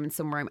near the gym in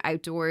summer. I'm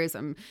outdoors.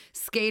 I'm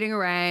skating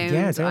around.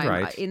 Yeah, it's all I'm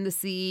right. in the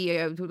sea.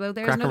 Well,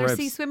 there's Cracker another ribs.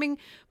 sea swimming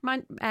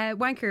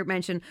wanker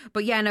mention.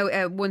 But yeah,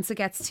 no. Once it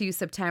gets to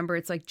September,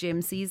 it's like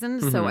gym season.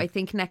 Mm-hmm. So I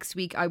think next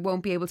week I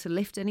won't be able to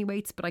lift any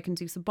weights, but I can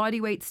do some body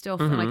weight stuff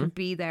and I can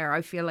be there.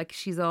 I feel like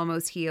she's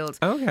almost healed.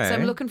 Okay. So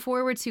I'm looking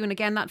forward to, and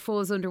again, that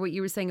falls under what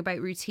you were saying about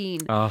routine.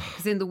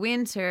 Because in the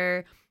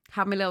winter,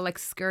 have my little like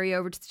scurry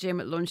over to the gym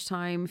at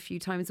lunchtime a few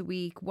times a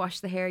week, wash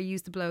the hair,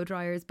 use the blow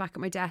dryers, back at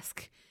my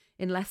desk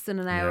in less than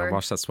an hour. Yeah,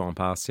 wash that swamp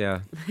ass, yeah.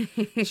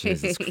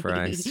 Jesus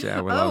Christ.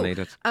 Yeah, we'll all need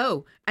it.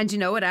 Oh, and you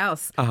know what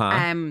else?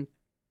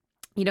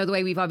 You know, the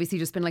way we've obviously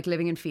just been like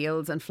living in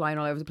fields and flying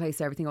all over the place,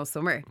 everything all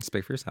summer.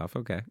 Speak for yourself,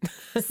 okay.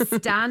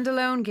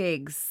 Standalone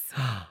gigs.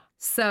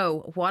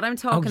 So, what I'm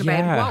talking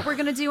about, what we're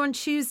going to do on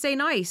Tuesday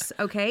night,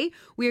 okay?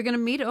 We are going to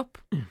meet up.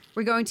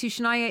 We're going to,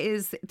 Shania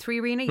is 3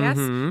 Arena, yes?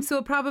 So,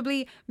 we'll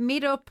probably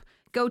meet up,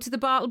 go to the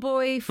Bottle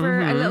Boy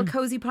for a little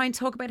cozy pint,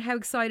 talk about how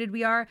excited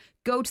we are,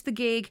 go to the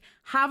gig,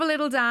 have a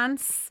little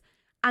dance.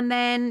 And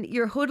then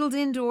you're huddled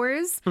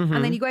indoors,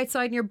 and then you go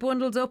outside and you're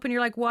bundled up, and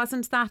you're like,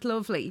 "Wasn't that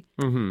lovely?"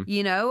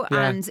 You know.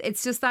 Yeah. And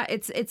it's just that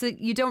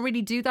you don't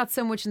really do that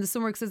so much in the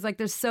summer because it's like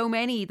there's so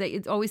many that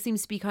it always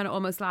seems to be kind of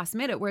almost last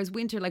minute. Whereas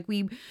winter, like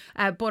we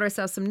bought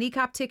ourselves some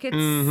kneecap tickets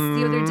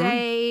the other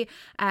day.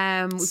 We've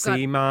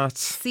got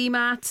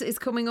CMAT is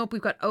coming up.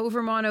 We've got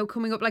Overmono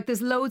coming up. Like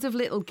there's loads of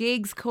little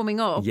gigs coming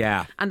up.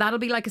 Yeah. And that'll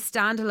be like a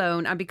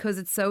standalone. And because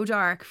it's so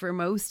dark for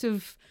most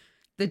of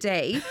the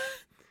day.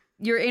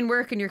 You're in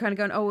work and you're kind of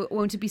going, oh,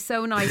 won't it be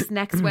so nice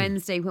next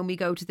Wednesday when we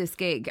go to this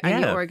gig?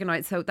 And you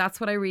organise. So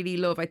that's what I really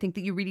love. I think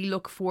that you really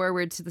look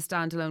forward to the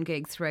standalone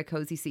gigs throughout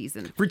cozy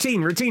season.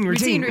 Routine.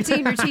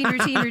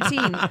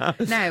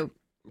 Now,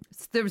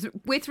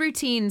 with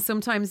routine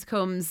sometimes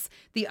comes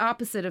the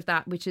opposite of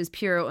that, which is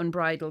pure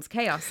unbridled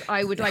chaos.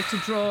 I would like to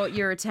draw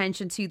your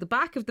attention to the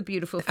back of the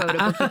beautiful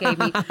photo book you gave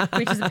me,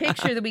 which is a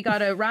picture that we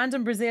got a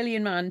random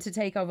Brazilian man to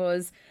take of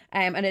us,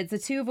 and it's the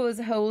two of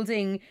us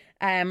holding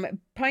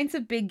pints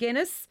of big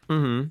Guinness,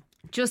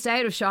 just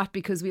out of shot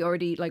because we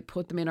already like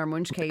put them in our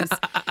munch case.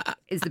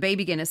 Is the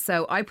baby Guinness.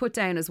 So I put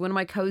down as one of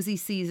my cozy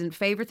season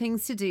favourite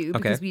things to do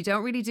because we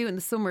don't really do it in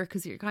the summer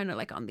because you're kind of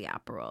like on the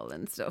Aperol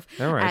and stuff.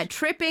 All right.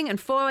 Tripping and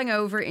falling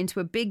over into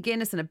a big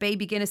Guinness and a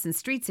baby Guinness in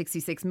Street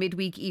 66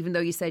 midweek, even though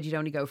you said you'd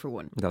only go for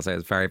one. That's it.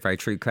 It's very, very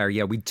true, Claire.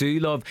 Yeah, we do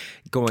love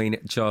going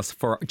just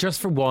for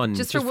one.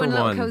 Just for one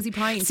little cozy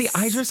pint. See,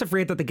 I'm just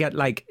afraid that they get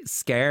like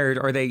scared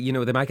or they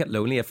might get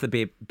lonely if the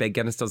big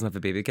Guinness doesn't have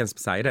a baby Guinness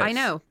beside it. I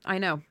know.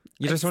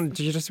 You just want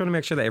to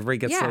make sure that everybody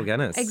gets little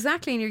Guinness.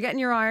 Exactly. And you're getting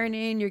your iron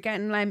in, you're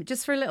getting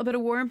just for a little bit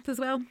of warmth as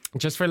well.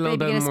 Just for a little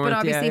baby bit Guinness, more. But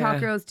obviously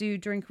hot girls do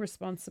drink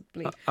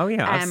responsibly. Oh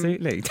yeah,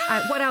 absolutely.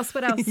 What else?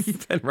 You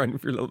then run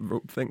for your little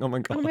rope thing. Oh my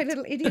God. Oh, my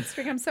little idiot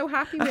string. I'm so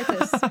happy with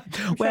this.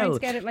 I'm trying to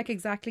get it like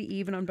exactly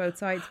even on both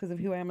sides because of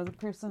who I am as a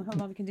person.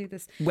 Hold on, I can do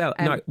this. Well,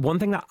 now, one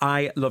thing that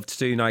I love to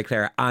do now,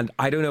 Claire, and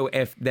I don't know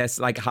if this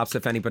like happens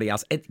with anybody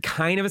else, it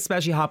kind of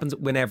especially happens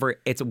whenever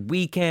it's a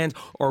weekend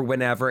or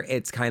whenever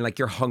it's kind of like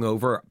you're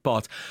hungover.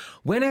 But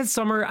when it's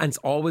summer and it's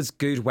always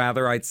good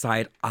weather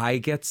outside, I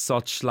get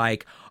such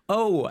like,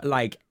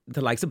 like the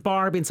likes of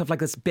Barbie and stuff like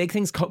this, big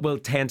things will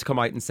tend to come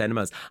out in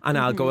cinemas, and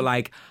I'll go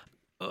like,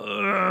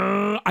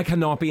 I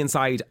cannot be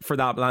inside for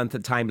that length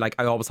of time. Like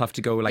I always have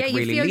to go like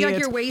really late. You feel like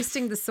you're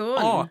wasting the sun.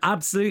 Oh,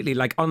 absolutely.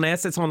 Like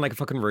unless it's on like a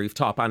fucking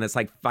rooftop and it's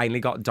like finally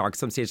got dark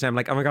some stage, and I'm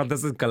like, oh my God,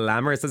 this is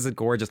glamorous, this is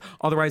gorgeous.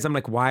 Otherwise I'm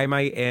like, why am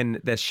I in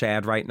this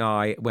shed right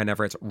now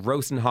whenever it's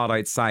roasting hot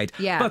outside?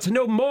 Yeah. But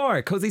no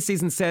more. Cozy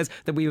Season says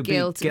that we would be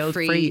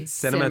guilt-free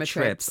cinema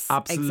trips.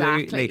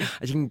 Absolutely. Exactly.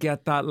 And you can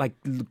get that like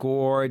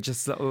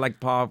gorgeous little like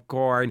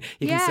popcorn.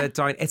 You can sit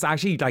down. It's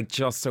actually like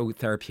just so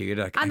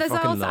therapeutic. And I there's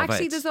fucking also love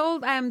actually it.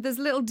 there's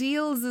little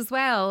deals as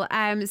well.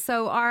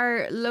 So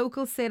our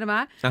local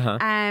cinema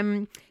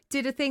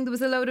did a thing. There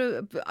was a load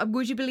of,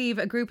 would you believe,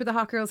 a group of the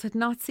hot girls had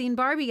not seen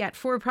Barbie yet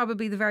for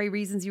probably the very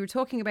reasons you were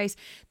talking about.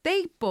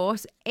 They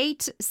bought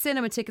 8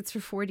 cinema tickets for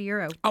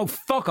 €40. Oh,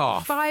 fuck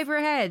off. 5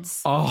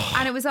 heads. Oh.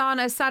 And it was on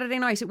a Saturday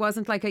night. It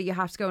wasn't like you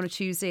have to go on a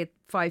Tuesday at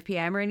 5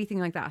 p.m. or anything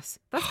like that.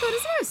 That's good,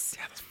 isn't it?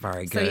 Yeah, that's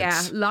very good. So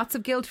yeah, lots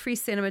of guilt-free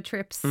cinema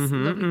trips,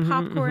 lovely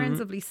popcorns,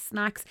 lovely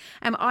snacks.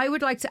 I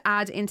would like to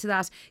add into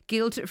that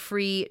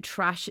guilt-free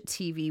trash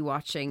TV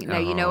watching. Now,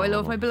 you know I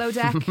love my Below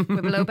Deck,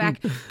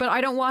 but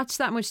I don't watch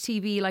that much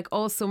TV like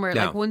all summer.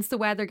 No. Like once the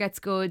weather gets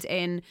good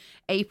in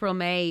April,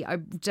 May, I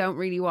don't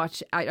really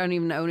watch. I don't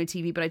even own a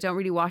TV, but I don't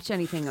really watch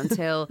anything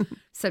until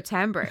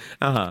September.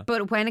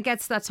 But when it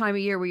gets to that time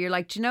of year where you're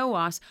like, do you know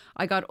what?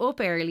 I got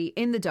up early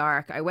in the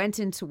dark. I went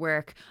into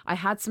work. I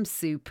had some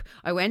soup.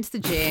 I went to the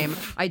gym.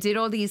 I did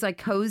all these like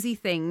cozy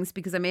things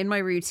because I'm in my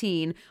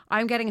routine.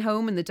 I'm getting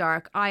home in the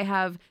dark. I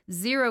have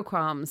zero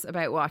qualms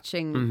about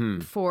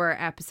watching 4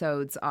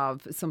 episodes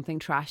of something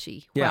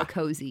trashy while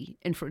cozy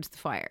in front of the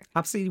fire.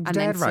 Absolutely, and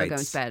dead then still right.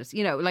 going to bed.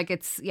 You know, like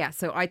it's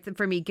So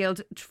for me,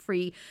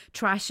 guilt-free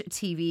trash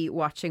TV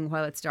watching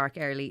while it's dark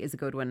early is a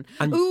good one.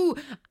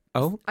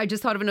 I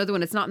just thought of another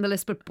one. It's not on the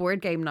list, but board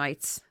game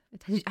nights.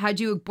 Had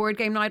you a board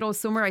game night all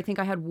summer? I think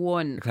I had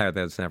one. Claire,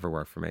 that's never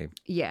worked for me.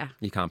 Yeah.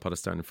 You can't put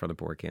us down in front of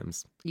board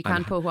games. You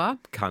can't put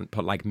what? Can't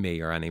put like me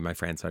or any of my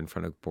friends down in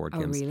front of board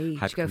games. Oh, really? You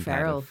should go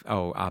feral.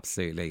 Oh,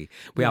 absolutely.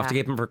 We have to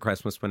keep them for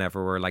Christmas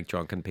whenever we're like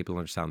drunk and people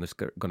understand there's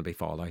going to be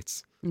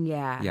fallouts.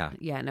 Yeah.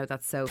 No,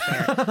 that's so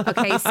fair.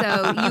 Okay,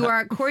 so you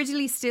are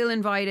cordially still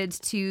invited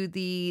to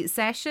the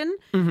session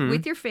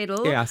with your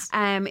fiddle. Yes.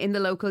 In the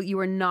local, you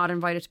are not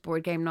invited to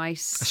board game night.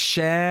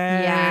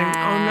 Shame. Yeah,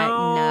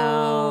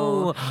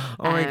 Oh no.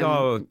 Oh my Um,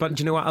 god. But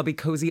do you know what? I'll be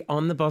cozy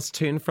on the bus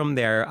to and from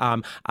there.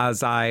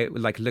 As I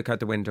like look out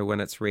the window when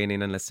it's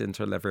raining and listen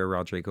to Olivia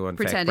Rodrigo and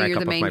Pretending break you're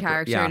up the with main my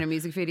character in a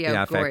music video.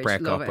 Yeah, Gorge,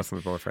 break love up it. with my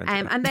boyfriend.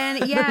 And then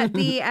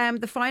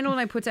the final one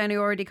I put down, I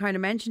already kind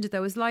of mentioned it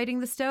though, is lighting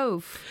the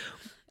stove.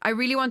 I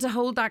really want to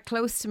hold that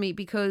close to me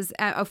because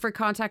for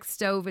context,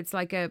 stove, it's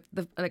like a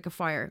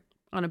fire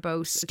on a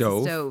boat.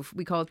 Stove? It's a stove.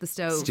 We call it the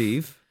stove.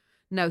 Steve.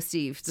 No,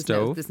 Steve.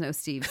 Stove? There's no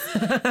Steve.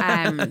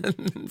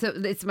 So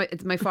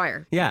it's my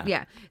fire. Yeah.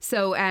 Yeah.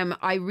 So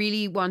I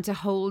really want to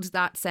hold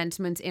that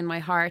sentiment in my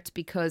heart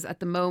because at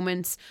the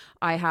moment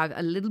I have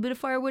a little bit of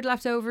firewood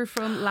left over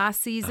from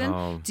last season.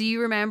 Oh. Do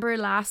you remember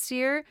last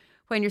year?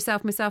 When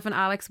myself and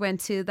Alex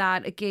went to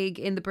that gig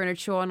in the Bernard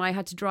Shaw and I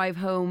had to drive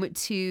home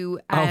to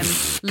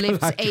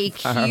lift a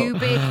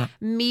cubic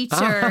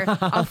metre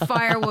of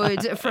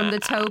firewood from the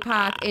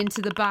towpath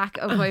into the back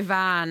of my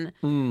van.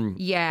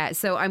 Yeah,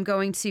 so I'm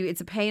going to,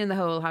 it's a pain in the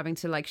hole having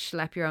to like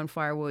schlep your own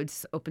firewood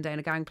up and down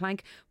a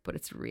gangplank, but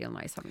it's real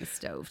nice having a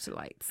stove to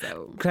light.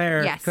 So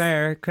Claire, yes.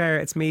 Claire,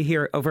 it's me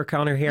here, over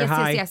Connor here. Yes,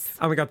 Hi. yes.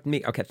 Oh my god,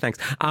 me. Okay, thanks.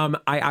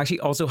 I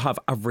actually also have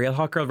a real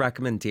hot girl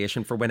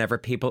recommendation for whenever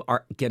people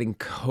are getting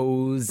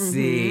cozy.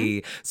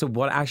 So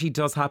what actually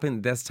does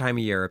happen this time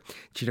of year?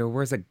 Do you know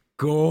where's a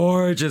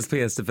gorgeous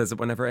place to visit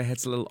whenever it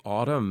hits a little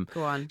autumn?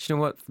 Go on. Do you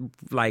know what?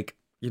 Like,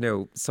 you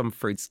know, some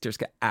fruits just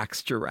get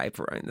extra ripe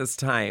around this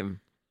time.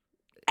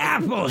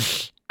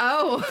 Apples.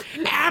 Oh,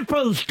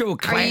 Apples, though, are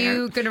Claire.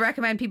 you going to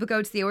recommend people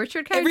go to the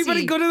Orchard County?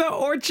 Everybody go to the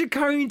Orchard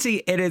County.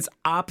 It is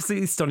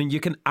absolutely stunning.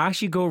 You can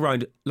actually go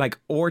around like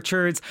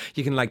orchards.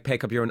 You can like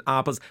pick up your own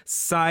apples,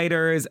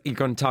 ciders. You're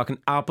going to talking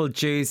apple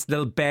juice,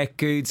 little baked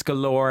goods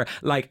galore.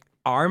 Like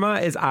Arma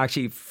is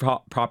actually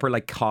proper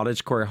like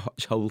cottagecore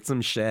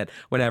wholesome shit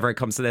whenever it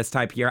comes to this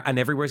type of year, and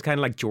everywhere's kind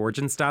of like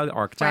Georgian style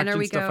architecture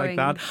and stuff like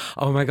that.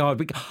 Oh my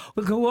god,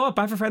 we'll go up.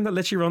 I have a friend that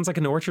literally runs like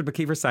an orchard with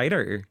Kiefer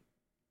cider.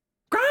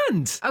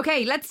 Grand.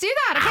 Okay, let's do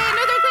that. Okay,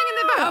 another thing in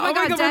the book. Oh my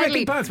god, we're deadly.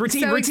 making plans.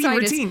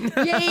 Routine.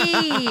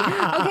 Yay.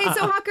 Okay,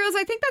 so hot girls,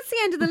 I think that's the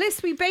end of the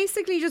list. We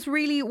basically just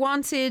really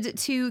wanted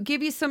to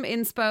give you some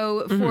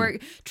inspo for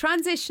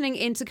transitioning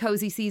into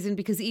cozy season,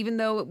 because even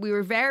though we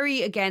were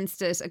very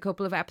against it a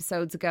couple of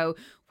episodes ago,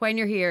 when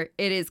you're here,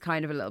 it is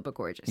kind of a little bit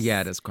gorgeous.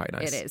 Yeah, it is quite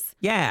nice. It is.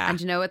 Yeah. And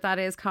you know what that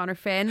is, Connor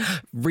Finn?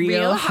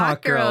 Real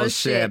hot girl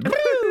shit.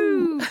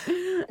 Woo!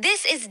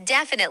 This is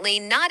definitely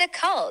not a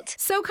cult.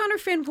 So, Connor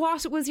Finn,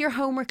 what was your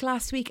homework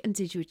last week and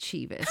did you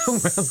achieve it? Well,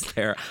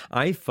 Claire,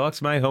 I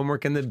fucked my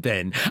homework in the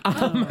bin.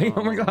 My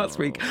homework last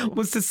week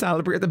was to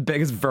celebrate the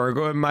biggest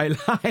Virgo in my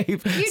life. You're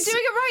doing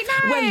it right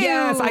now. Well,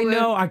 yes, I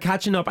know. I'm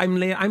catching up. I'm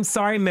late. I'm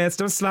sorry, miss.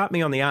 Don't slap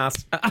me on the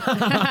ass.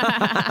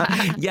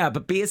 Yeah,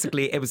 but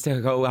basically, it was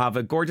to go have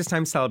a gorgeous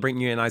time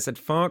celebrating you. And I said,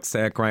 fuck's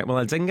sake, right? Well,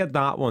 I didn't get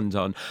that one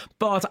done.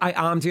 But I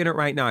am doing it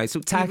right now.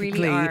 So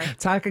technically,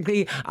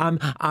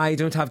 I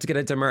don't have to get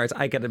a demert.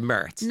 I get a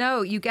mert.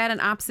 No, you get an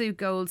absolute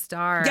gold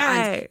star. Yay!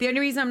 And the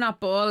only reason I'm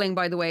not bawling,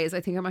 by the way, is I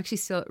think I'm actually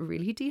still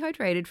really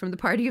dehydrated from the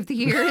party of the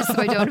year, so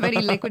I don't have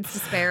any liquids to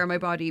spare in my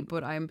body,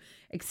 but I'm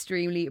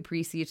extremely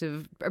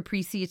appreciative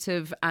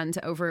and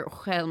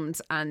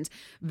overwhelmed and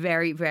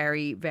very,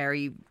 very,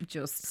 very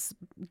just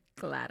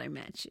glad I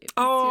met you.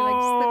 Oh, you're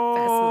like just the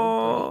best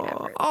little boy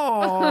ever.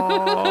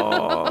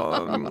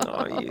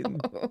 oh, you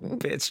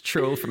bitch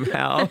troll from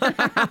hell.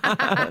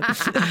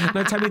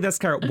 Now tell me this,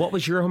 Cara, what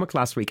was your homework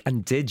last week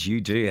and did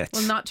you do it?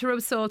 Well, not to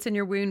rub salt in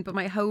your wound, but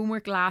my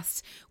homework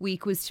last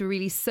week was to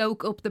really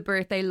soak up the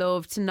birthday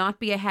love, to not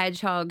be a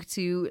hedgehog,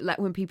 to let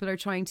when people are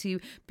trying to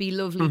be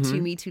lovely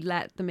to me, to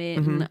let them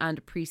in and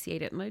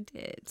appreciate it, and I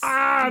did.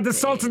 The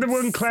salt in the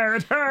wound, Claire,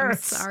 it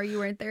hurts. I'm sorry you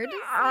weren't there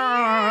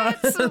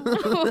to see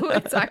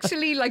it. It's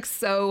actually like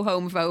so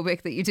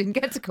homophobic that you didn't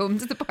get to come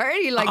to the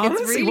party. Like,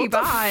 Honestly, it's really what the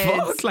bad.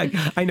 fuck? Like,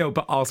 I know,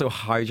 but also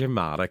how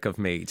dramatic of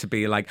me to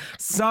be like,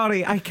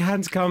 sorry, I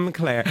can't come,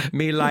 Claire.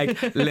 Me like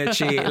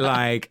literally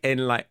like in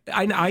like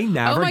I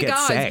never get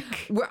sick.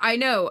 I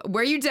know.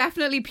 Were you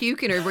definitely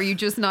puking, or were you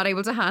just not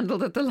able to handle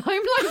that the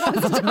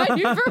limelight wasn't on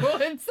you for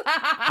once?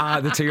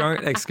 The two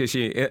aren't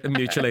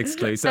mutually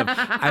exclusive.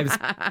 I was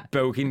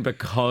poking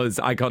because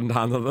I couldn't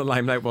handle the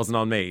limelight wasn't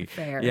on me.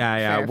 Fair,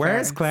 yeah. fair,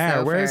 Where's fair. Claire?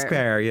 So Where's fair.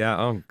 Claire? Yeah.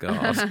 Oh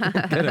God.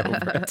 Get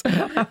over it.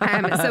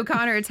 So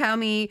Connor, tell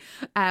me,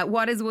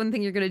 what is one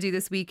thing you're going to do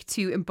this week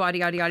to embody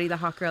the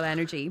hot girl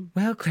energy?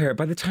 Well, Claire,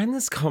 by the time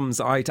this comes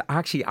out,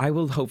 actually, I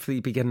will hopefully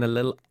be getting a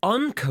little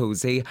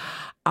uncozy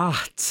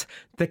at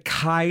the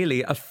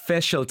Kylie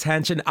official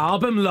Tension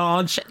album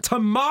launch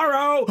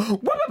tomorrow.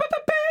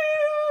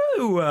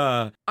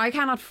 Woo-woo-woo-woo-boo! I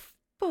cannot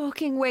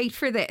fucking wait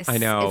for this. I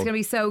know. It's going to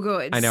be so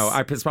good. I know.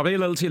 It's probably a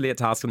little too late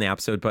to ask in the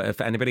episode, but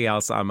if anybody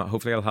else,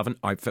 hopefully I'll have an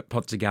outfit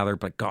put together.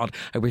 But God,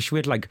 I wish we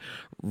had like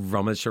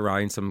rummaged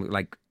around some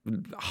like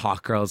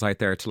hot girls out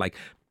there to like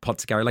put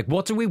together. Like,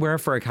 what do we wear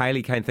for a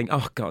Kylie kind of thing?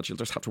 Oh God, you'll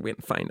just have to wait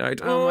and find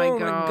out. Oh my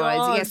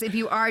God. Yes, if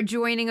you are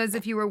joining us,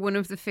 if you were one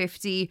of the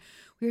 50,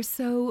 we're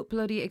so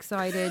bloody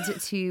excited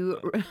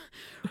to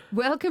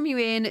welcome you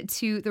in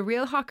to the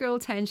Real Hot Girl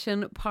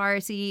Tension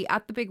party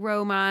at the Big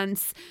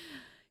Romance.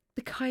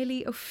 The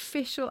Kylie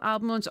official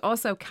album launch.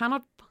 Also,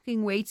 cannot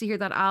fucking wait to hear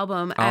that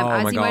album.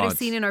 As you might have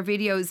seen in our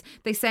videos,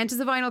 they sent us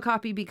a vinyl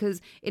copy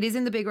because it is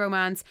in the Big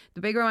Romance.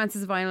 The Big Romance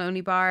is a vinyl only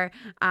bar,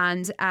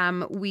 and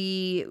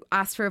we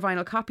asked for a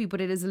vinyl copy,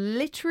 but it is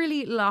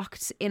literally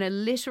locked in a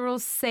literal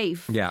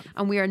safe. Yeah.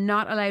 And we are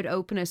not allowed to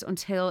open it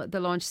until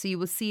the launch. So you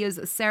will see us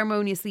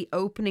ceremoniously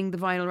opening the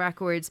vinyl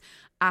records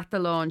at the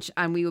launch,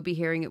 and we will be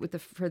hearing it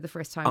for the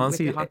first time.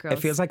 Honestly, with the hot girls. It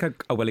feels like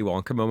a Willy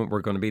Wonka moment.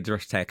 We're going to be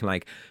just taking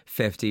like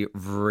 50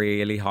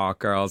 really hot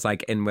girls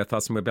like in with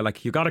us, and we'll be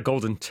like, you got a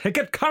golden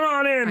ticket, come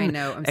on in. I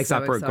know, I'm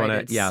Except so we're gonna,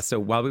 excited. so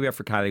while we wait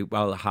for Kylie,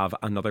 we'll have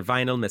another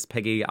vinyl, Miss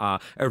Piggy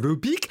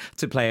Rubik,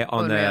 to play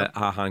on Unreal. the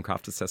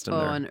handcrafted system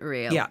there.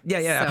 Unreal.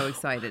 Yeah. So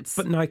excited.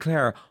 But now,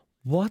 Claire,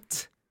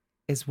 what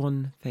is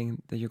one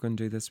thing that you're going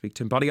to do this week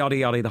to embody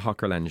the hot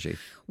girl energy?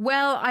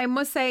 Well, I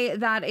must say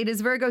that it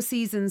is Virgo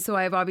season, so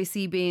I've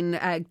obviously been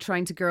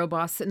trying to girl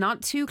boss,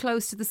 not too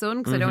close to the sun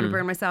because I don't want to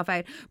burn myself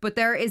out, but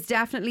there is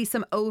definitely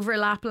some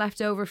overlap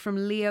left over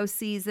from Leo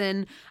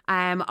season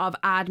of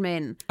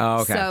admin.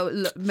 Oh, okay.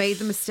 So made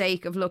the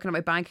mistake of looking at my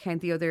bank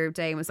account the other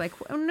day and was like,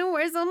 oh no,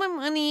 where's all my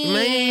money?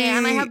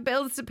 And I have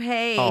bills to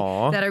pay.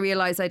 Aw. That I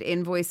realised I'd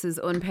invoices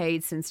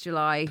unpaid since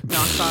July,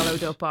 not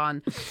followed up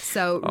on.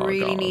 So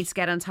really God. need to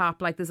get on top.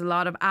 Like there's a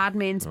lot of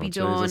admin to be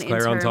done Jesus,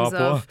 Claire, in on terms top,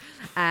 of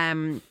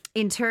what?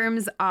 in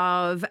terms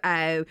of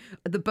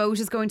the boat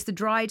is going to the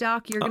dry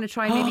dock. You're going to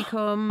try and maybe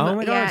come. Oh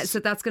my Yeah, gosh. so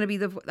that's going to be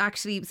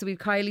so we've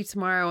Kylie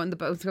tomorrow and the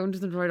boat's going to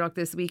the dry dock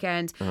this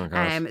weekend. Oh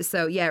gosh.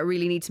 So yeah,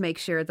 really need to make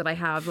sure that I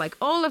have like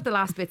all of the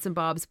last bits and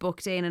bobs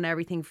booked in and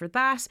everything for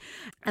that.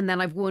 And then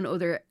I've one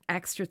other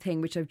extra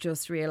thing which I've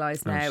just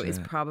realised now is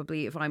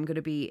probably if I'm going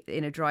to be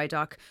in a dry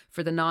dock.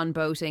 For the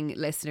non-boating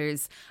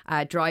listeners,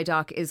 dry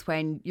dock is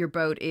when your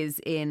boat is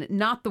in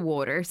not the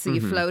water, so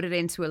you float it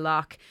into a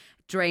lock,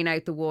 drain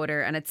out the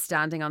water, and it's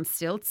standing on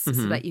stilts so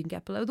that you can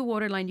get below the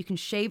waterline. You can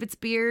shave its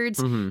beard,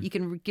 you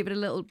can give it a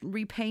little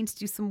repaint,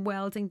 do some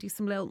welding, do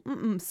some little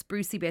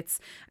sprucey bits.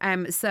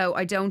 So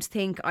I don't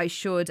think I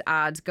should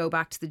add go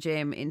back to the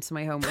gym into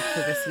my homework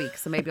for this week,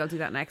 so maybe I'll do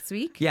that next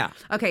week. Yeah.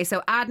 Okay,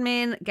 so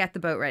admin, get the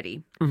boat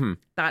ready.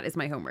 That is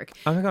my homework.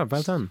 Oh my God,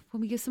 well done.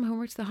 When we give some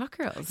homework to the hot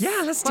girls.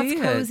 Yeah, let's do it.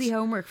 What's cozy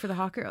homework for the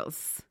hot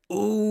girls?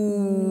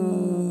 Ooh.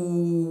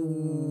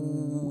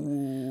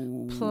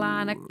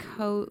 Plan a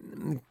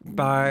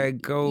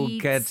Go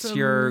Eat get some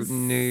your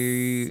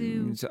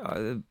new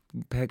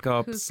pick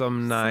up cook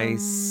some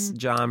nice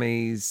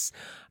jammies.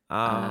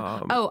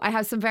 I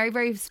have some very,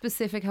 very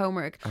specific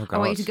homework. I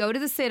want you to go to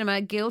the cinema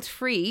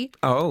guilt-free,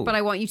 but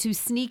I want you to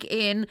sneak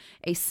in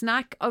a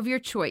snack of your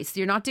choice.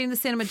 You're not doing the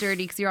cinema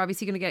dirty because you're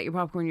obviously going to get your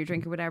popcorn, your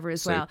drink or whatever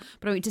as well.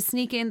 But I want you to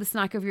sneak in the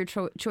snack of your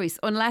choice.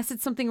 Unless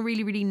it's something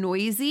really, really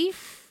noisy,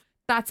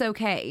 that's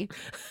okay.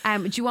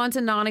 Do you want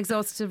a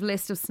non-exhaustive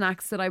list of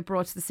snacks that I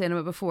brought to the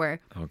cinema before?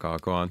 Oh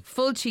God, go on.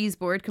 Full cheese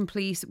board,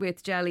 complete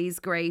with jellies,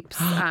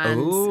 grapes,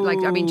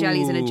 and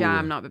jellies in a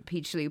jam, not a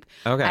peach loop.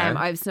 Okay.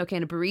 I've snuck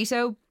in a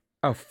burrito.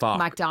 Oh fuck.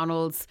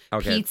 McDonald's,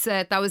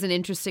 pizza. That was an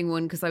interesting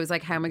one because I was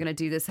like, how am I going to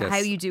do this? Yes. How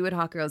you do it,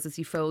 hot girls, is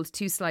you fold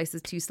two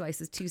slices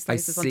on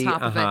see,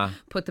 top of it,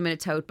 put them in a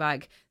tote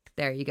bag.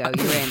 There you go,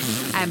 you're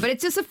in. But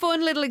it's just a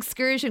fun little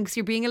excursion because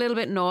you're being a little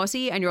bit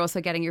naughty and you're also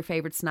getting your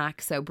favourite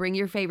snack. So bring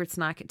your favourite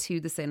snack to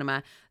the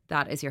cinema.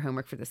 That is your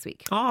homework for this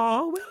week.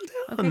 Oh,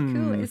 well done. Okay,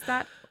 cool. Is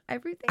that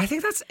everything? I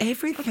think that's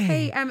everything.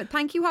 Okay,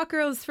 thank you, hot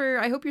girls, for.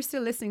 I hope you're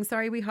still listening.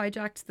 Sorry, we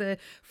hijacked the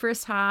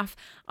first half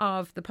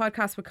of the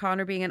podcast with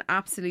Connor being an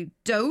absolute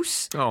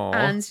dote Aw.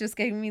 and just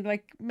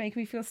making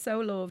me feel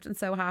so loved and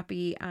so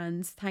happy.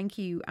 And thank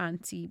you,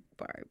 Auntie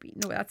Barbie.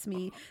 No, that's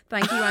me.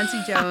 Thank you,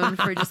 Auntie Joan,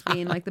 for just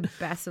being like the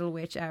best little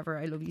witch ever.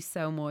 I love you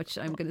so much.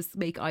 I'm gonna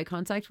make eye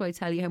contact while I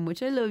tell you how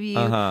much I love you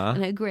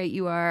and how great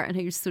you are and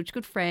how you're such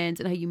good friends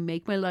and how you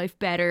make my life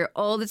better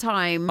all the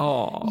time.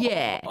 Oh,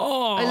 Yeah.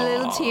 A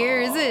little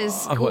tear, is it?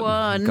 Go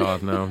on.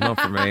 God, no, not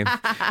for me.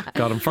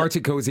 God, I'm far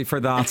too cozy for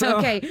that.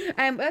 Okay,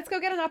 let's go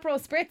get an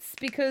Aperol Spritz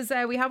because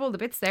we have all the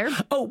bits there.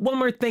 Oh, one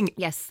more thing.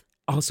 Yes.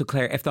 Also,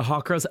 Claire, if the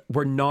hot girls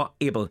were not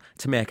able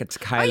to make it to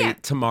Kylie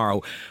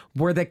tomorrow,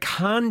 what they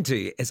can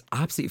do is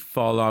absolutely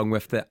follow along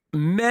with the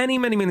many,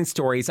 many, many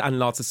stories and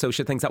lots of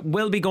social things that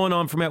will be going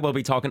on from it. We'll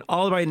be talking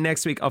all about it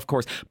next week, of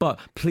course. But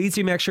please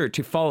do make sure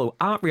to follow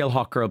at Real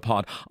Hot Girl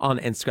Pod on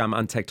Instagram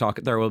and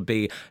TikTok. There will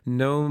be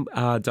no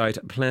doubt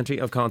plenty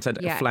of content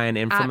flying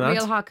in from that.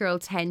 Real Hot Girl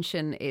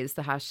Tension is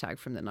the hashtag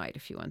from the night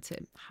if you want to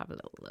have a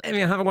little look. If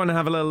you want to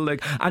have a little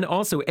look. And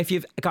also, if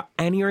you've got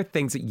any other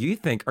things that you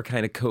think are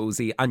kind of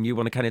cozy and you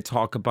want to kind of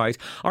talk about,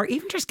 or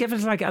even just give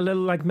us like a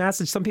little like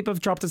message. Some people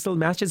have dropped us little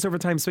messages over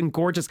time. It's been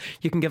gorgeous.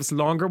 You can give us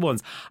longer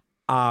ones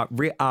on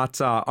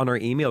our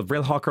email,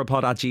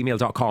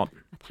 realhotgirlpod@gmail.com.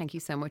 Thank you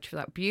so much for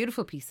that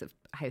beautiful piece of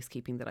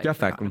housekeeping that I You're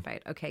forgot welcome.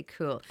 about. Okay,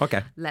 cool.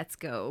 Okay. Let's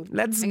go.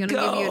 Let's I'm going to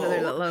go. give you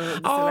another little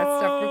hug. So let's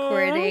stop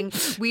recording.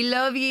 We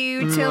love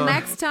you. Till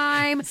next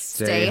time.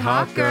 Stay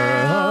hot,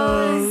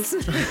 girls.